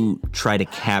you try to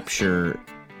capture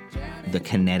the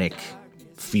kinetic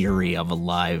fury of a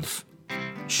live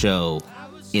show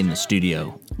in the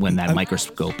studio when that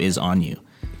microscope is on you?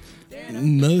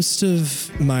 Most of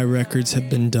my records have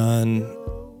been done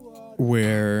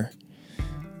where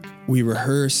we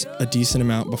rehearse a decent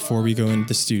amount before we go into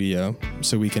the studio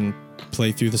so we can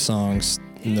play through the songs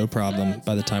no problem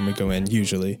by the time we go in,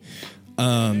 usually.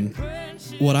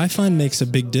 What I find makes a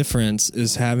big difference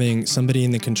is having somebody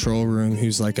in the control room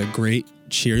who's like a great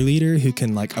cheerleader who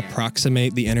can like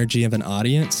approximate the energy of an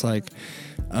audience. Like,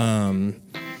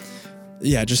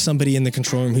 just somebody in the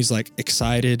control room who's like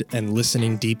excited and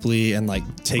listening deeply and like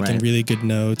taking really good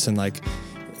notes and like,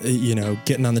 you know,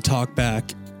 getting on the talk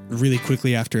back really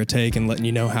quickly after a take and letting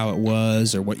you know how it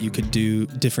was or what you could do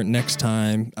different next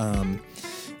time.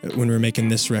 When we were making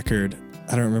this record,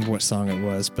 I don't remember what song it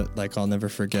was, but like I'll never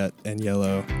forget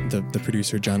Aniello, the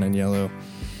producer John Aniello,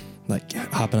 like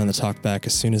hopping on the talk back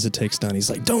as soon as the take's done. He's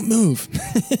like, "Don't move."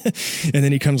 And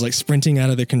then he comes like sprinting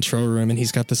out of the control room and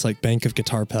he's got this like bank of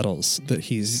guitar pedals that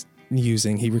he's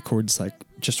using. He records like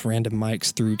just random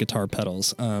mics through guitar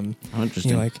pedals.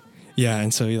 Interesting.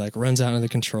 And so he like runs out into the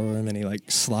control room and he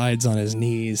like slides on his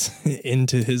knees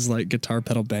into his like guitar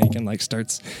pedal bank and like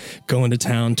starts going to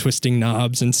town, twisting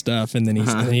knobs and stuff. And then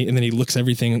and then he looks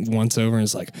everything once over and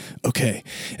is like, "Okay."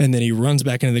 And then he runs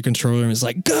back into the control room and is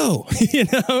like, "Go," you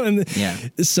know? And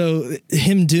so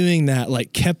him doing that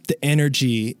like kept the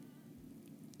energy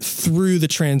through the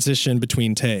transition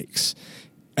between takes.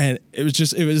 And it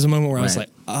was a moment where I was like,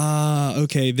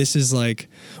 okay, this is like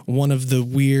one of the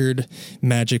weird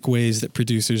magic ways that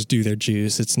producers do their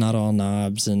juice. It's not all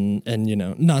knobs and you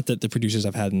know, not that the producers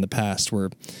I've had in the past were,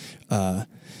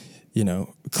 you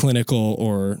know, clinical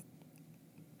or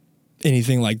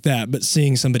anything like that, but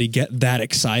seeing somebody get that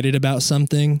excited about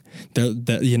something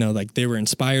that you know, like they were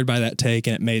inspired by that take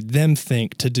and it made them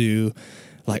think to do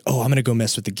like, oh, I'm going to go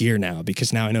mess with the gear now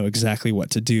because now I know exactly what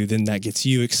to do. Then that gets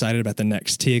you excited about the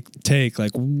next take.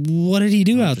 Like, what did he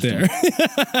do out there?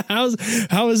 How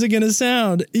is it going to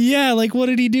sound? Yeah. Like, what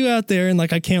did he do out there? And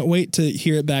like, I can't wait to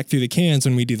hear it back through the cans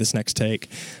when we do this next take.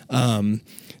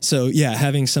 So yeah,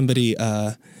 having somebody,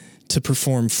 to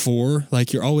perform for,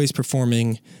 like you're always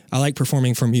performing. I like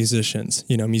performing for musicians.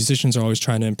 You know, musicians are always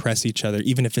trying to impress each other,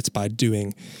 even if it's by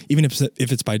doing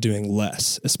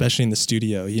less, especially in the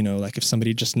studio. You know, like if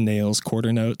somebody just nails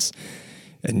quarter notes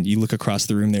and you look across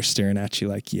the room, they're staring at you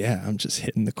like, yeah, I'm just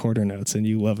hitting the quarter notes and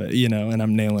you love it, you know, and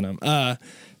I'm nailing them.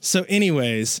 So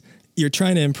anyways, you're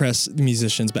trying to impress the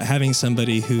musicians, but having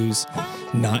somebody who's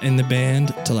not in the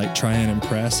band to like try and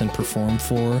impress and perform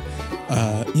for,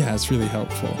 yeah, it's really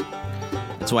helpful.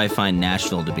 That's why I find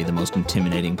Nashville to be the most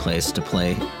intimidating place to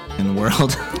play in the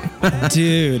world.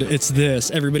 Dude, it's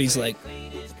this. Everybody's like,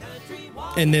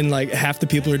 and then like half the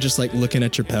people are just like looking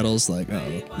at your pedals like, oh,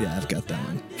 yeah, I've got that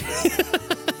one.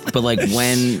 But like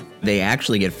when they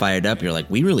actually get fired up, you're like,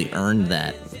 we really earned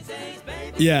that.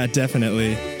 Yeah,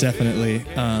 definitely. If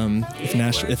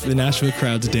the Nashville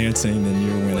crowd's dancing, then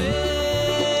you're winning.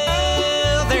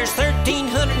 Well, there's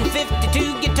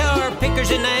 1,352 guitar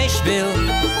pickers in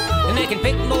Nashville. And they can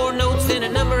pick more notes than a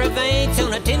number of ants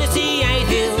on a Tennessee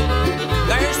anthill.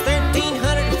 There's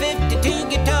 1,352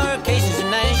 guitar cases in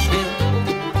Nashville.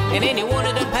 And any one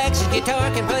of them packs of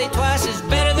guitar can play twice as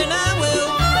better than I will.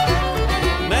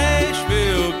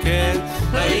 Nashville cats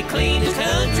Play clean as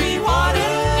country water.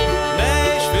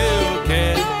 Nashville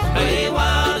cats Play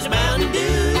wild as Mountain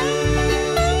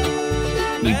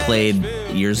Dew. We played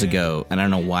years ago, and I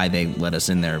don't know why they let us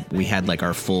in there. We had like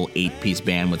our full 8-piece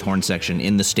band with horn section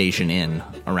in the station inn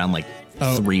around like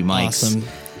 3 mics. Awesome.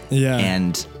 Yeah.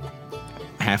 And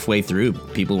halfway through,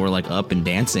 people were like up and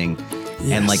dancing.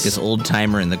 Yes. And like this old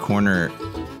timer in the corner,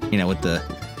 you know, with the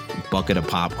bucket of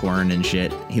popcorn and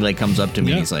shit, he like comes up to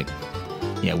me and he's like,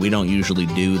 yeah, we don't usually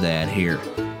do that here.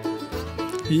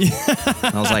 Yeah.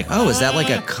 I was like, oh, is that like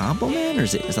a compliment or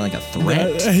is that like a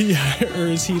threat? Yeah, or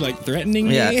is he like threatening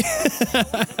me? Yeah.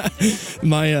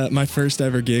 My first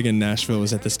ever gig in Nashville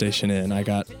was at the Station Inn.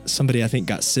 Somebody I think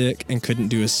got sick and couldn't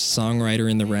do a songwriter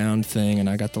in the round thing, and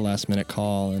I got the last minute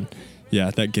call, and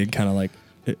yeah, that gig kind of like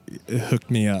it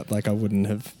hooked me up. Like I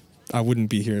wouldn't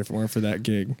be here if it weren't for that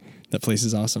gig. That place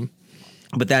is awesome.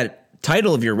 But that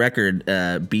title of your record,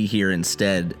 Be Here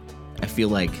Instead, I feel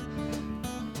like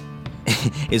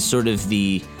is sort of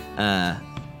the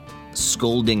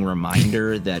scolding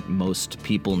reminder that most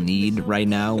people need right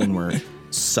now when we're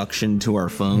suctioned to our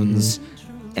phones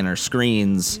and our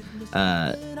screens.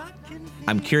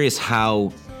 I'm curious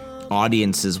how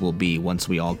audiences will be once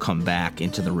we all come back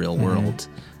into the real world.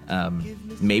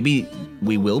 Maybe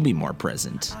we will be more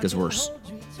present because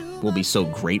we'll be so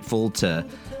grateful to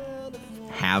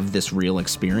have this real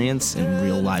experience in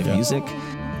real live music.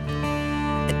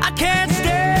 I can't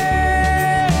stand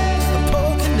the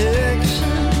poor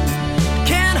connection.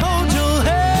 Can't hold your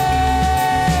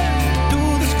hand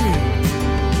through the screen.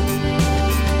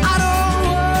 I don't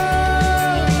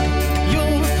want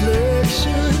your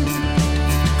reflection.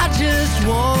 I just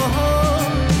want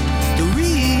the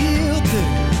real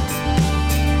thing.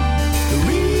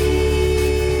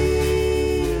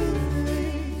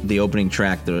 The opening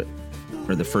track,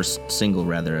 or the first single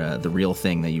rather, The Real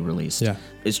Thing that you released,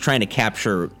 is trying to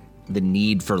capture the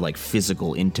need for like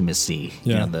physical intimacy.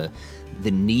 Yeah. You know,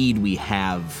 the need we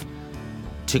have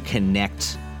to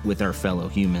connect with our fellow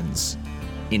humans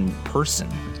in person,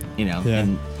 you know. Yeah.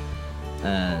 And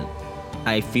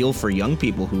I feel for young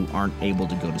people who aren't able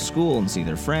to go to school and see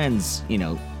their friends, you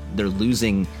know, they're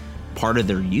losing part of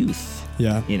their youth.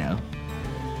 Yeah. You know.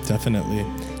 Definitely.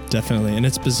 And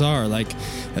it's bizarre, like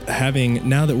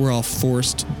now that we're all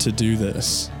forced to do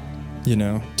this, you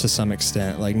know, to some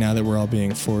extent, like now that we're all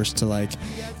being forced to like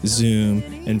Zoom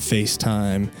and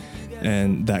FaceTime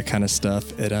and that kind of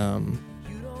stuff, it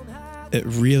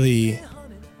really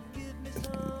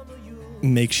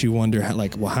makes you wonder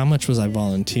how much was I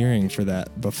volunteering for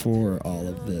that before all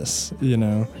of this, you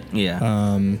know?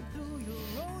 Yeah.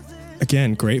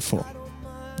 Again, grateful.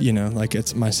 You know, like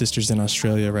my sister's in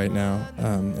Australia right now,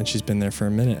 and she's been there for a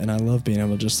minute, and I love being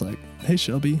able to just like, hey,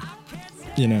 Shelby,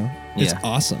 you know, it's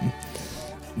awesome.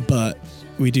 But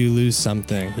we do lose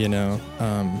something, you know,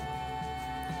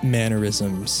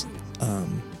 mannerisms,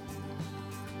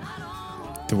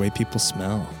 the way people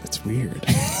smell. It's weird.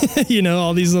 You know,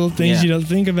 all these little things you don't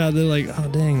think about. They're like, oh,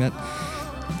 dang,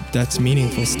 that's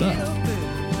meaningful stuff.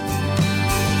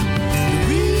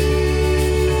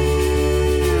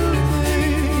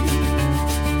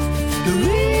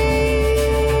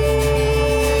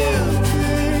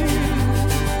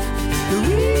 The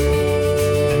real thing.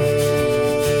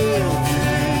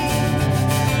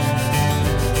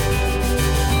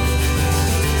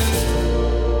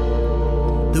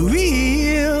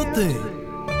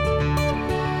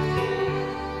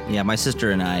 my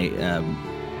sister and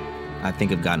I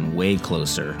think have gotten way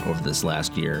closer over this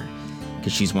last year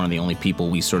because she's one of the only people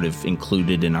we sort of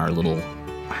included in our little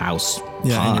house pod,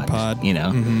 in your pod. you know.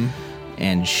 Mm-hmm.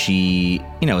 And she,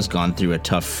 has gone through a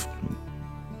tough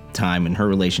time in her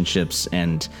relationships,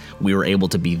 and we were able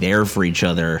to be there for each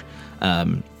other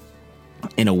in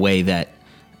a way that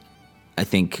I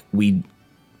think we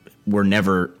were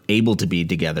never able to be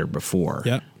together before.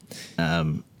 Yep.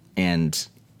 And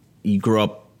you grow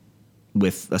up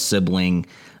with a sibling,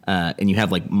 and you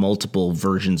have like multiple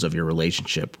versions of your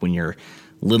relationship when you're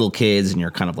little kids and you're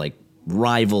kind of like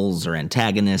rivals or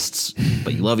antagonists,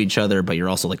 but you love each other, but you're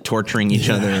also like torturing each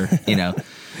other,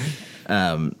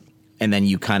 and then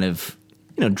you kind of,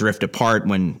 drift apart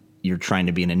when you're trying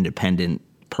to be an independent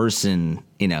person.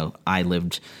 I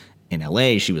lived in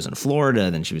LA, she was in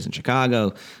Florida, then she was in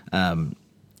Chicago.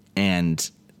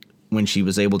 And when she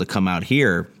was able to come out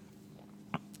here,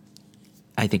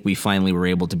 I think we finally were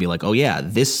able to be like, oh yeah,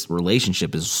 this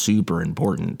relationship is super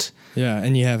important. Yeah,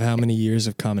 and you have how many years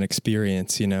of common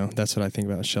experience, That's what I think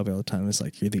about Shelby all the time. Is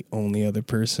like you're the only other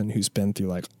person who's been through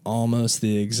like almost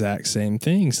the exact same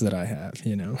things that I have,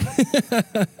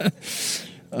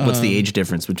 What's the age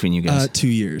difference between you guys? 2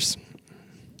 years.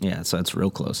 Yeah, so that's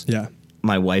real close. Yeah.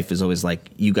 My wife is always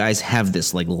like, you guys have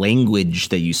this like language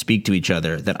that you speak to each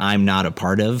other that I'm not a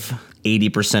part of.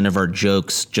 80% of our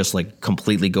jokes just like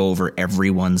completely go over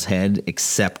everyone's head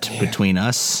except between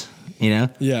us,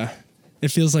 Yeah. It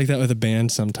feels like that with a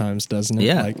band sometimes, doesn't it?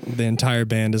 Yeah. Like the entire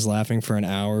band is laughing for an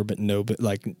hour, but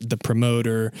like the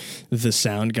promoter, the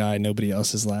sound guy, nobody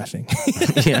else is laughing.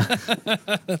 Yeah.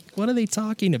 What are they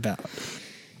talking about?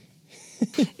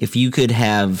 If you could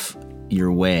have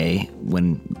your way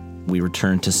when we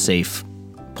return to safe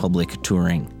public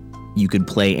touring, you could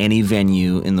play any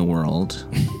venue in the world,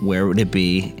 where would it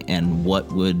be, and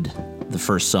what would the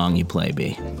first song you play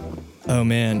be? Oh,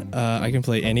 man. I can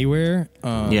play anywhere.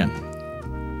 Yeah.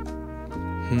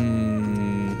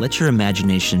 Let your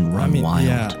imagination run wild.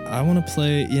 Yeah, I want to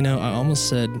play, I almost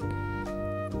said,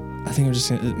 I think I'm just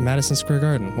going to, Madison Square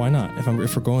Garden. Why not? If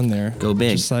we're going there. Go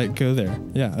big. Just like, go there.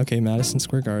 Yeah, okay, Madison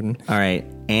Square Garden. All right,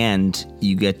 and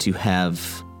you get to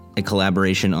have a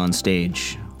collaboration on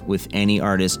stage with any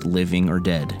artist, living or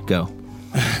dead. Go.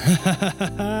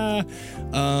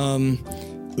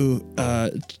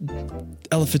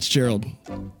 Ella Fitzgerald.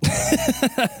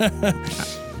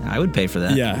 I would pay for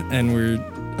that. Yeah, and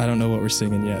I don't know what we're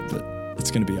singing yet, but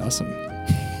it's going to be awesome.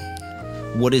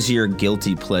 What is your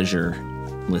guilty pleasure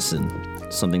listen?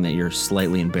 Something that you're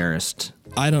slightly embarrassed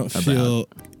I don't feel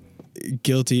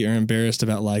guilty or embarrassed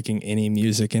about liking any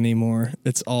music anymore.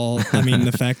 It's all,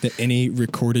 the fact that any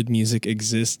recorded music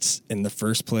exists in the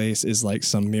first place is like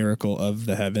some miracle of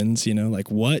the heavens,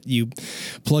 like what? You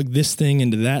plug this thing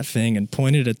into that thing and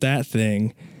point it at that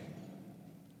thing,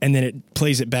 and then it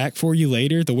plays it back for you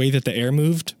later, the way that the air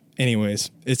moved. Anyways,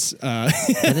 it's...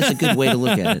 That is a good way to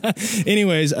look at it.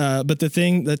 Anyways, but the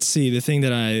thing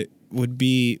that I would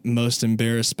be most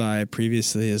embarrassed by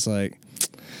previously is like,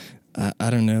 I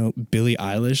don't know, Billie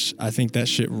Eilish. I think that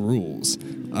shit rules.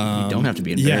 You don't have to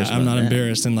be embarrassed. Yeah, I'm not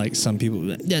embarrassed. And like some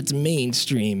people, that's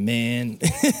mainstream, man.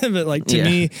 But like to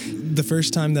me, the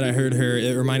first time that I heard her,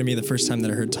 it reminded me of the first time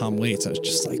that I heard Tom Waits. I was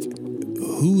just like,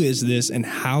 who is this and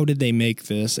how did they make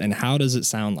this and how does it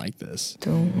sound like this?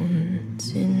 Don't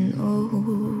you know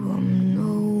I'm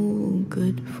no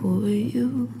good for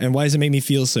you? And why does it make me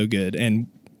feel so good and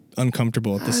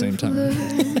uncomfortable at the same time?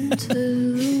 Learned to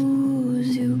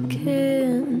lose, you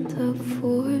can't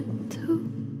afford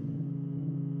to.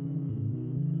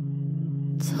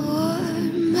 Tore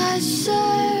my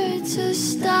shirt to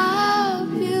stop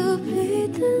you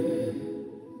bleeding,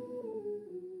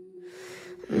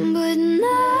 but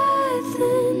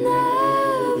nothing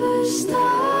ever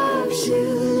stops you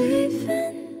leaving.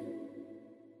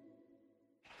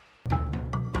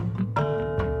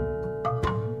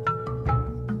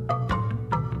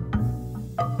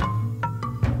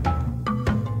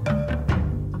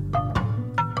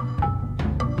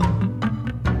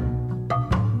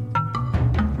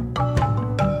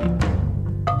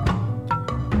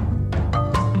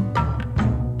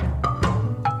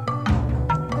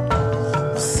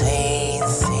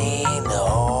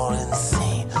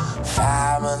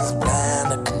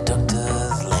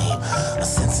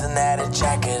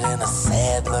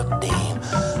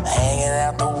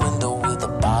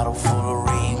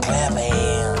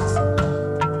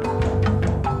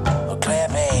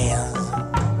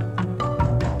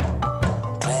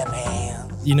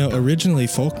 Originally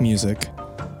folk music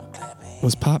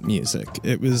was pop music.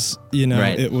 It was,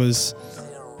 It was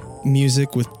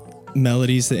music with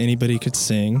melodies that anybody could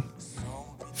sing.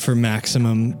 for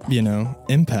maximum,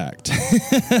 impact.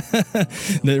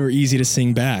 That were easy to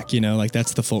sing back, like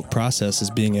that's the folk process,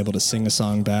 is being able to sing a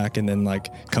song back and then like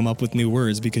come up with new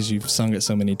words because you've sung it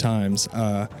so many times.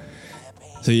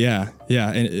 So yeah,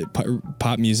 and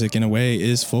pop music in a way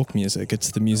is folk music.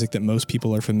 It's the music that most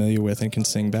people are familiar with and can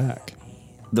sing back.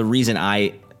 The reason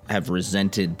I have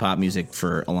resented pop music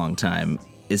for a long time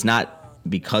is not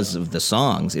because of the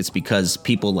songs. It's because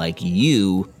people like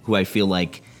you, who I feel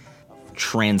like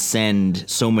transcend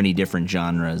so many different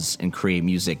genres and create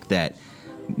music that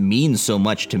means so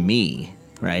much to me,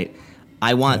 right?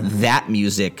 I want that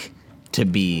music to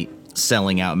be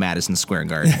selling out Madison Square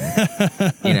Garden.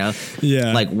 Yeah.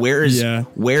 Like where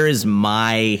is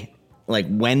my, like,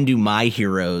 when do my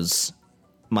heroes,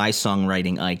 my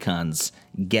songwriting icons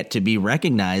get to be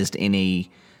recognized in a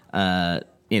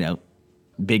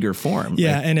bigger form?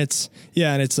 And it's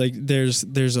like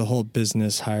there's a whole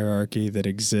business hierarchy that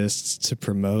exists to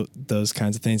promote those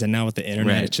kinds of things, and now with the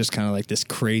internet, it's just kind of like this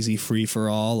crazy free for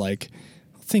all. Like,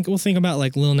 we'll think about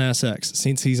like Lil Nas X,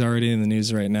 since he's already in the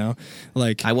news right now.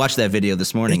 Like, I watched that video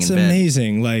this morning. It's in bed.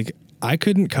 amazing. Like, I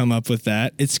couldn't come up with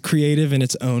that. It's creative in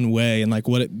its own way, and like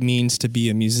what it means to be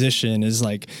a musician is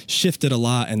like shifted a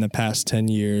lot in the past 10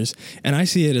 years. And I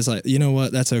see it as like, you know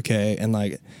what, that's okay. And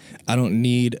like, I don't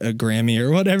need a Grammy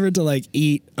or whatever to like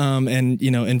eat. And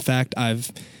in fact,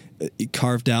 I've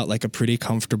carved out like a pretty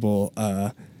comfortable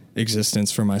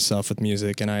existence for myself with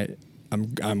music, and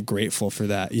I'm grateful for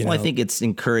that. I think it's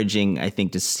encouraging,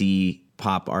 to see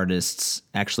pop artists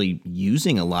actually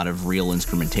using a lot of real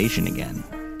instrumentation again.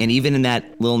 And even in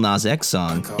that Lil Nas X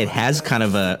song, it has kind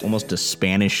of almost a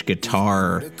Spanish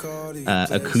guitar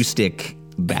acoustic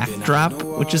backdrop,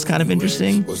 which is kind of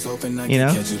interesting, Romantic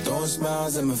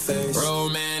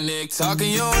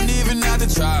talking, you don't even have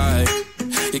to try.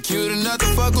 You're cute enough to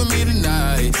fuck with me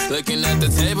tonight. Looking at the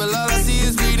table, all I see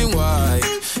is bleeding white.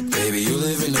 Baby, you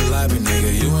living the life, but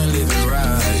nigga, you ain't living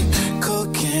right.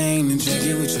 Cocaine and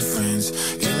drinking with your friends.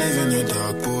 You live in the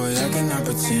dark, boy, I cannot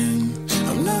pretend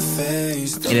I'm not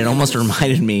faced. And it almost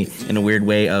reminded me, in a weird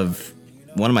way, of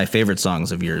one of my favorite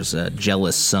songs of yours,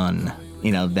 Jealous Sun.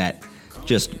 That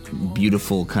just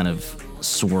beautiful kind of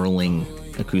swirling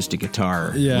acoustic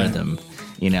guitar rhythm,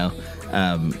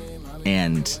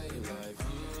 and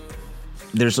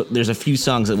there's a few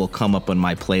songs that will come up on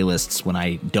my playlists when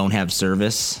I don't have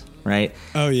service, right?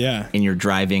 Oh yeah. And you're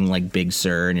driving like Big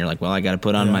Sur, and you're like, well, I got to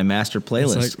put on my master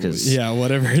playlist because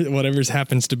whatever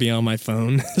happens to be on my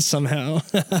phone somehow.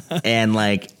 And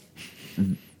like,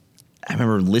 I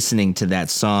remember listening to that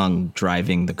song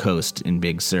driving the coast in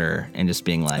Big Sur and just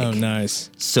being like, oh, nice.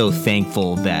 So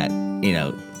thankful that,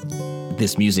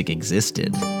 this music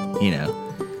existed,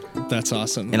 That's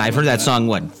awesome. And I've heard that song,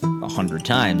 100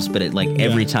 times, but it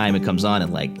every time it comes on, it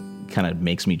like kind of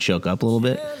makes me choke up a little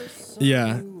bit.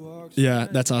 Yeah. Yeah.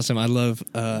 That's awesome. I love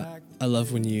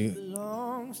when you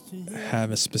have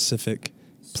a specific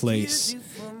place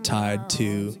tied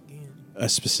to a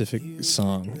specific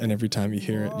song, and every time you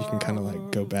hear it, you can kind of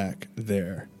like go back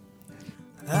there.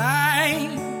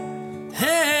 I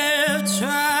have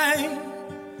tried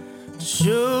to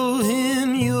show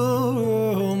him you're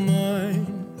all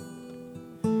mine.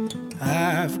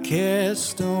 I've cast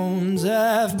stones,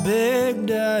 I've begged,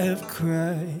 I've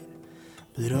cried,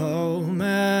 but all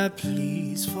my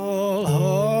pleas fall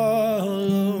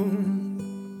hollow.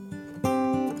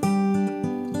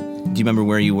 Do you remember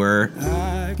where you were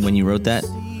when you wrote that?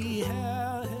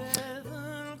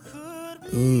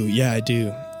 Ooh, yeah, I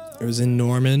do. It was in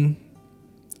Norman,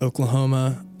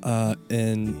 Oklahoma,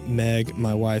 in Meg,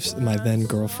 my then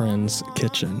girlfriend's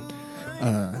kitchen.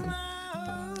 I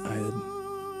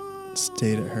had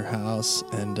stayed at her house,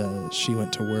 and she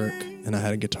went to work, and I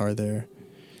had a guitar there,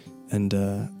 and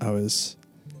I was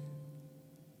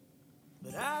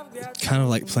kind of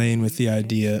like playing with the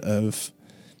idea of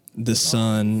the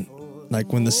sun.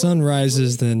 Like, when the sun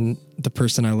rises, then the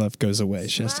person I love goes away.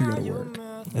 She has to go to work.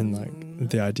 And like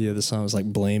the idea of the song was like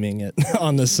blaming it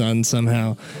on the sun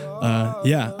somehow.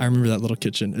 Yeah, I remember that little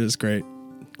kitchen. It was great.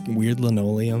 Weird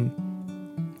linoleum.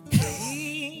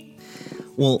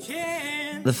 Well,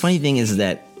 the funny thing is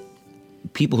that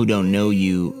people who don't know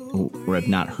you or have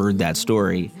not heard that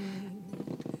story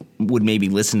would maybe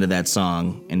listen to that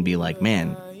song and be like,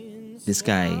 man, this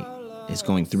guy is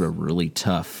going through a really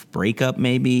tough breakup,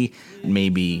 maybe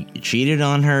cheated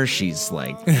on her, she's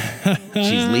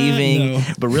leaving. No.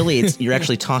 But really, you're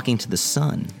actually talking to the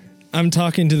sun. I'm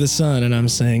talking to the sun, and I'm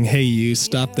saying, hey, you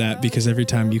stop that, because every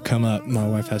time you come up, my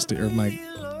wife has to, or my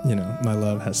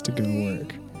love has to go to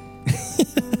work.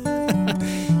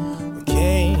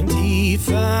 Can't he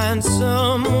find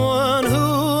someone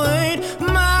who ain't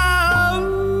my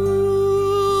own?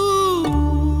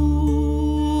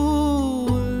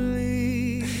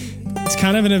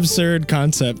 kind of an absurd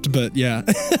concept, but yeah.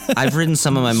 I've written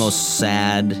some of my most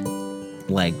sad,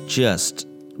 like just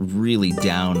really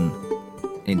down,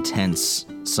 intense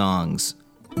songs,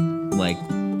 like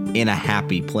in a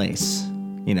happy place,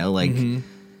 you know, like,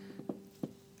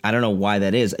 I don't know why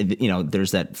that is. You know,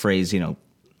 there's that phrase, you know,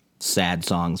 sad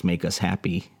songs make us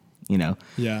happy, you know?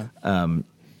 Yeah.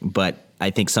 But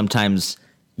I think sometimes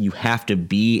you have to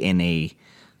be in a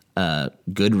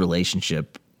good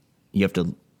relationship. You have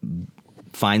to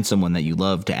find someone that you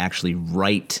love to actually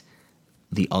write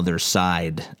the other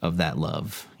side of that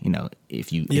love. You know,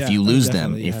 if you lose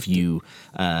them, if you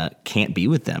can't be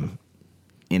with them,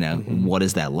 you know, what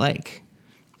is that like?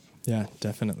 Yeah,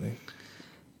 definitely.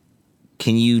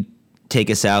 Can you take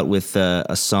us out with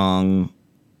a song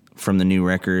from the new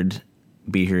record,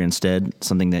 Be Here Instead,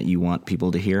 something that you want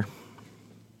people to hear?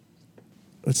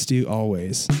 Let's do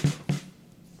Always.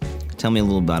 Tell me a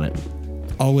little about it.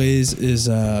 Always is,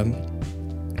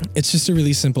 it's just a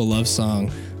really simple love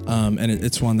song, and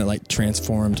it's one that like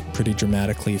transformed pretty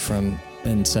dramatically from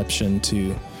inception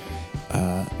to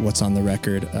what's on the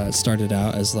record. It started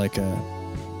out as like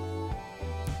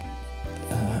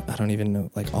I don't even know,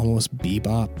 like almost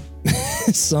bebop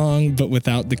song, but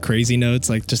without the crazy notes,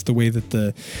 like just the way that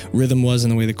the rhythm was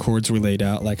and the way the chords were laid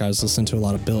out. Like I was listening to a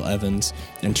lot of Bill Evans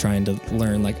and trying to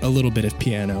learn like a little bit of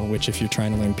piano, which if you're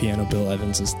trying to learn piano, Bill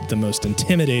Evans is the most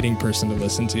intimidating person to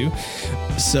listen to.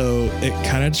 So it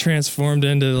kind of transformed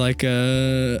into like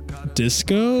a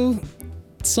disco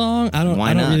song. I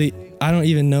don't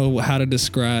even know how to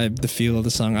describe the feel of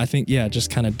the song. I think, yeah, just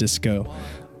kind of disco.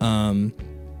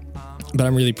 But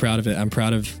I'm really proud of it. I'm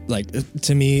proud of, like,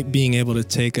 to me, being able to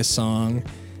take a song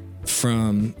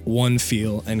from one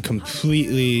feel and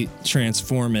completely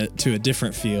transform it to a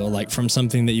different feel, like from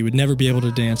something that you would never be able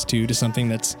to dance to something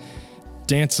that's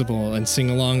danceable and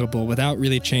sing-alongable without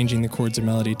really changing the chords or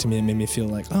melody. To me, it made me feel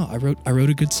like, oh, I wrote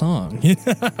a good song. You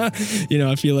know,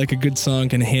 I feel like a good song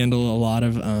can handle a lot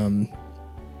of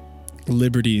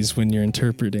liberties when you're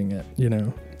interpreting it, you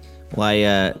know? Well,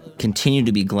 I continue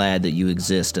to be glad that you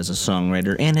exist as a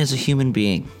songwriter and as a human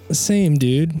being. Same,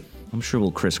 dude. I'm sure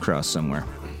we'll crisscross somewhere.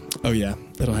 Oh, yeah.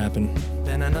 It'll happen.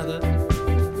 Then another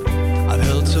I've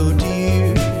held so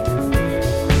dear.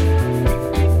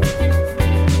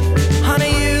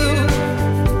 Honey, you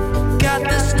got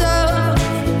the stuff.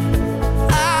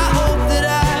 I hope that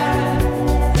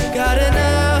I got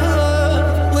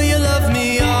enough. Will you love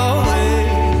me always?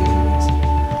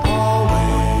 Always.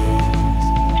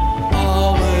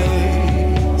 Always.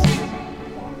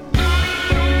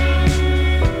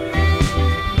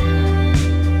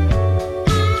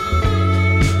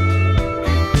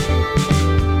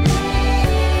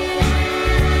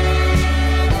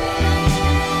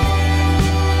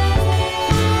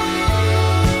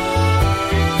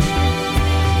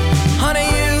 Honey,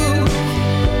 you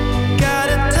got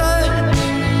a touch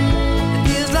that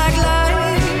feels like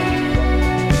life.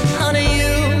 Honey,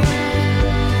 you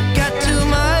got too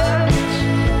much,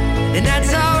 and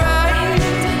that's alright.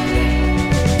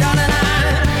 Darling, I'm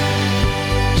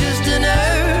just a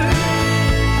nerd,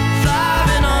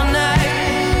 thriving all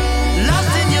night,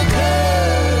 lost in your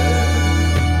curve.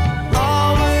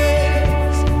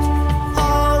 Always,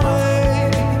 always,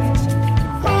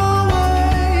 always,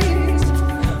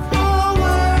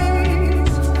 always,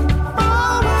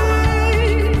 always,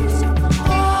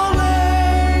 always.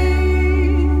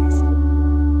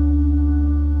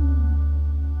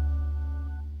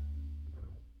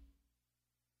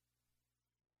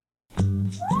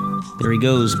 There he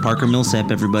goes, Parker Millsap,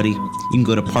 everybody. You can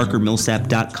go to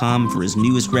parkermillsap.com for his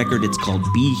newest record. It's called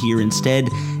Be Here Instead.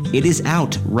 It is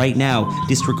out right now.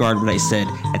 Disregard what I said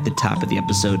at the top of the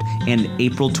episode. And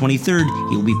April 23rd,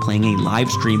 he'll be playing a live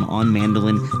stream on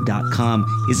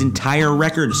mandolin.com. His entire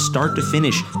record, start to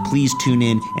finish. Please tune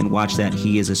in and watch that.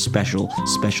 He is a special,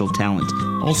 special talent.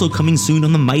 Also coming soon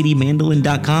on the mighty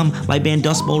mandolin.com, my band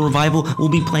Dust Bowl Revival will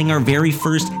be playing our very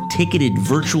first ticketed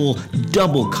virtual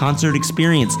double concert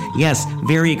experience. Yes,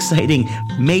 very exciting.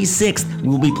 May 6th,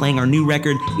 we'll be playing our new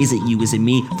record, Is It You, Is It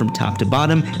Me, from top to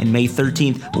bottom. And May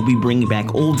 13th, we'll be bringing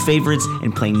back old favorites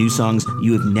and playing new songs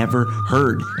you have never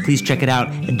heard. Please check it out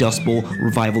at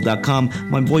dustbowlrevival.com.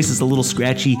 My voice is a little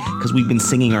scratchy because we've been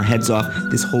singing our heads off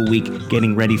this whole week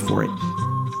getting ready for it.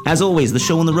 As always, the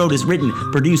show on the road is written,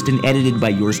 produced, and edited by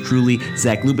yours truly,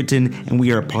 Zach Lubiton, and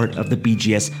we are a part of the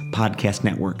BGS Podcast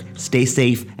Network. Stay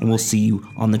safe, and we'll see you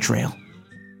on the trail.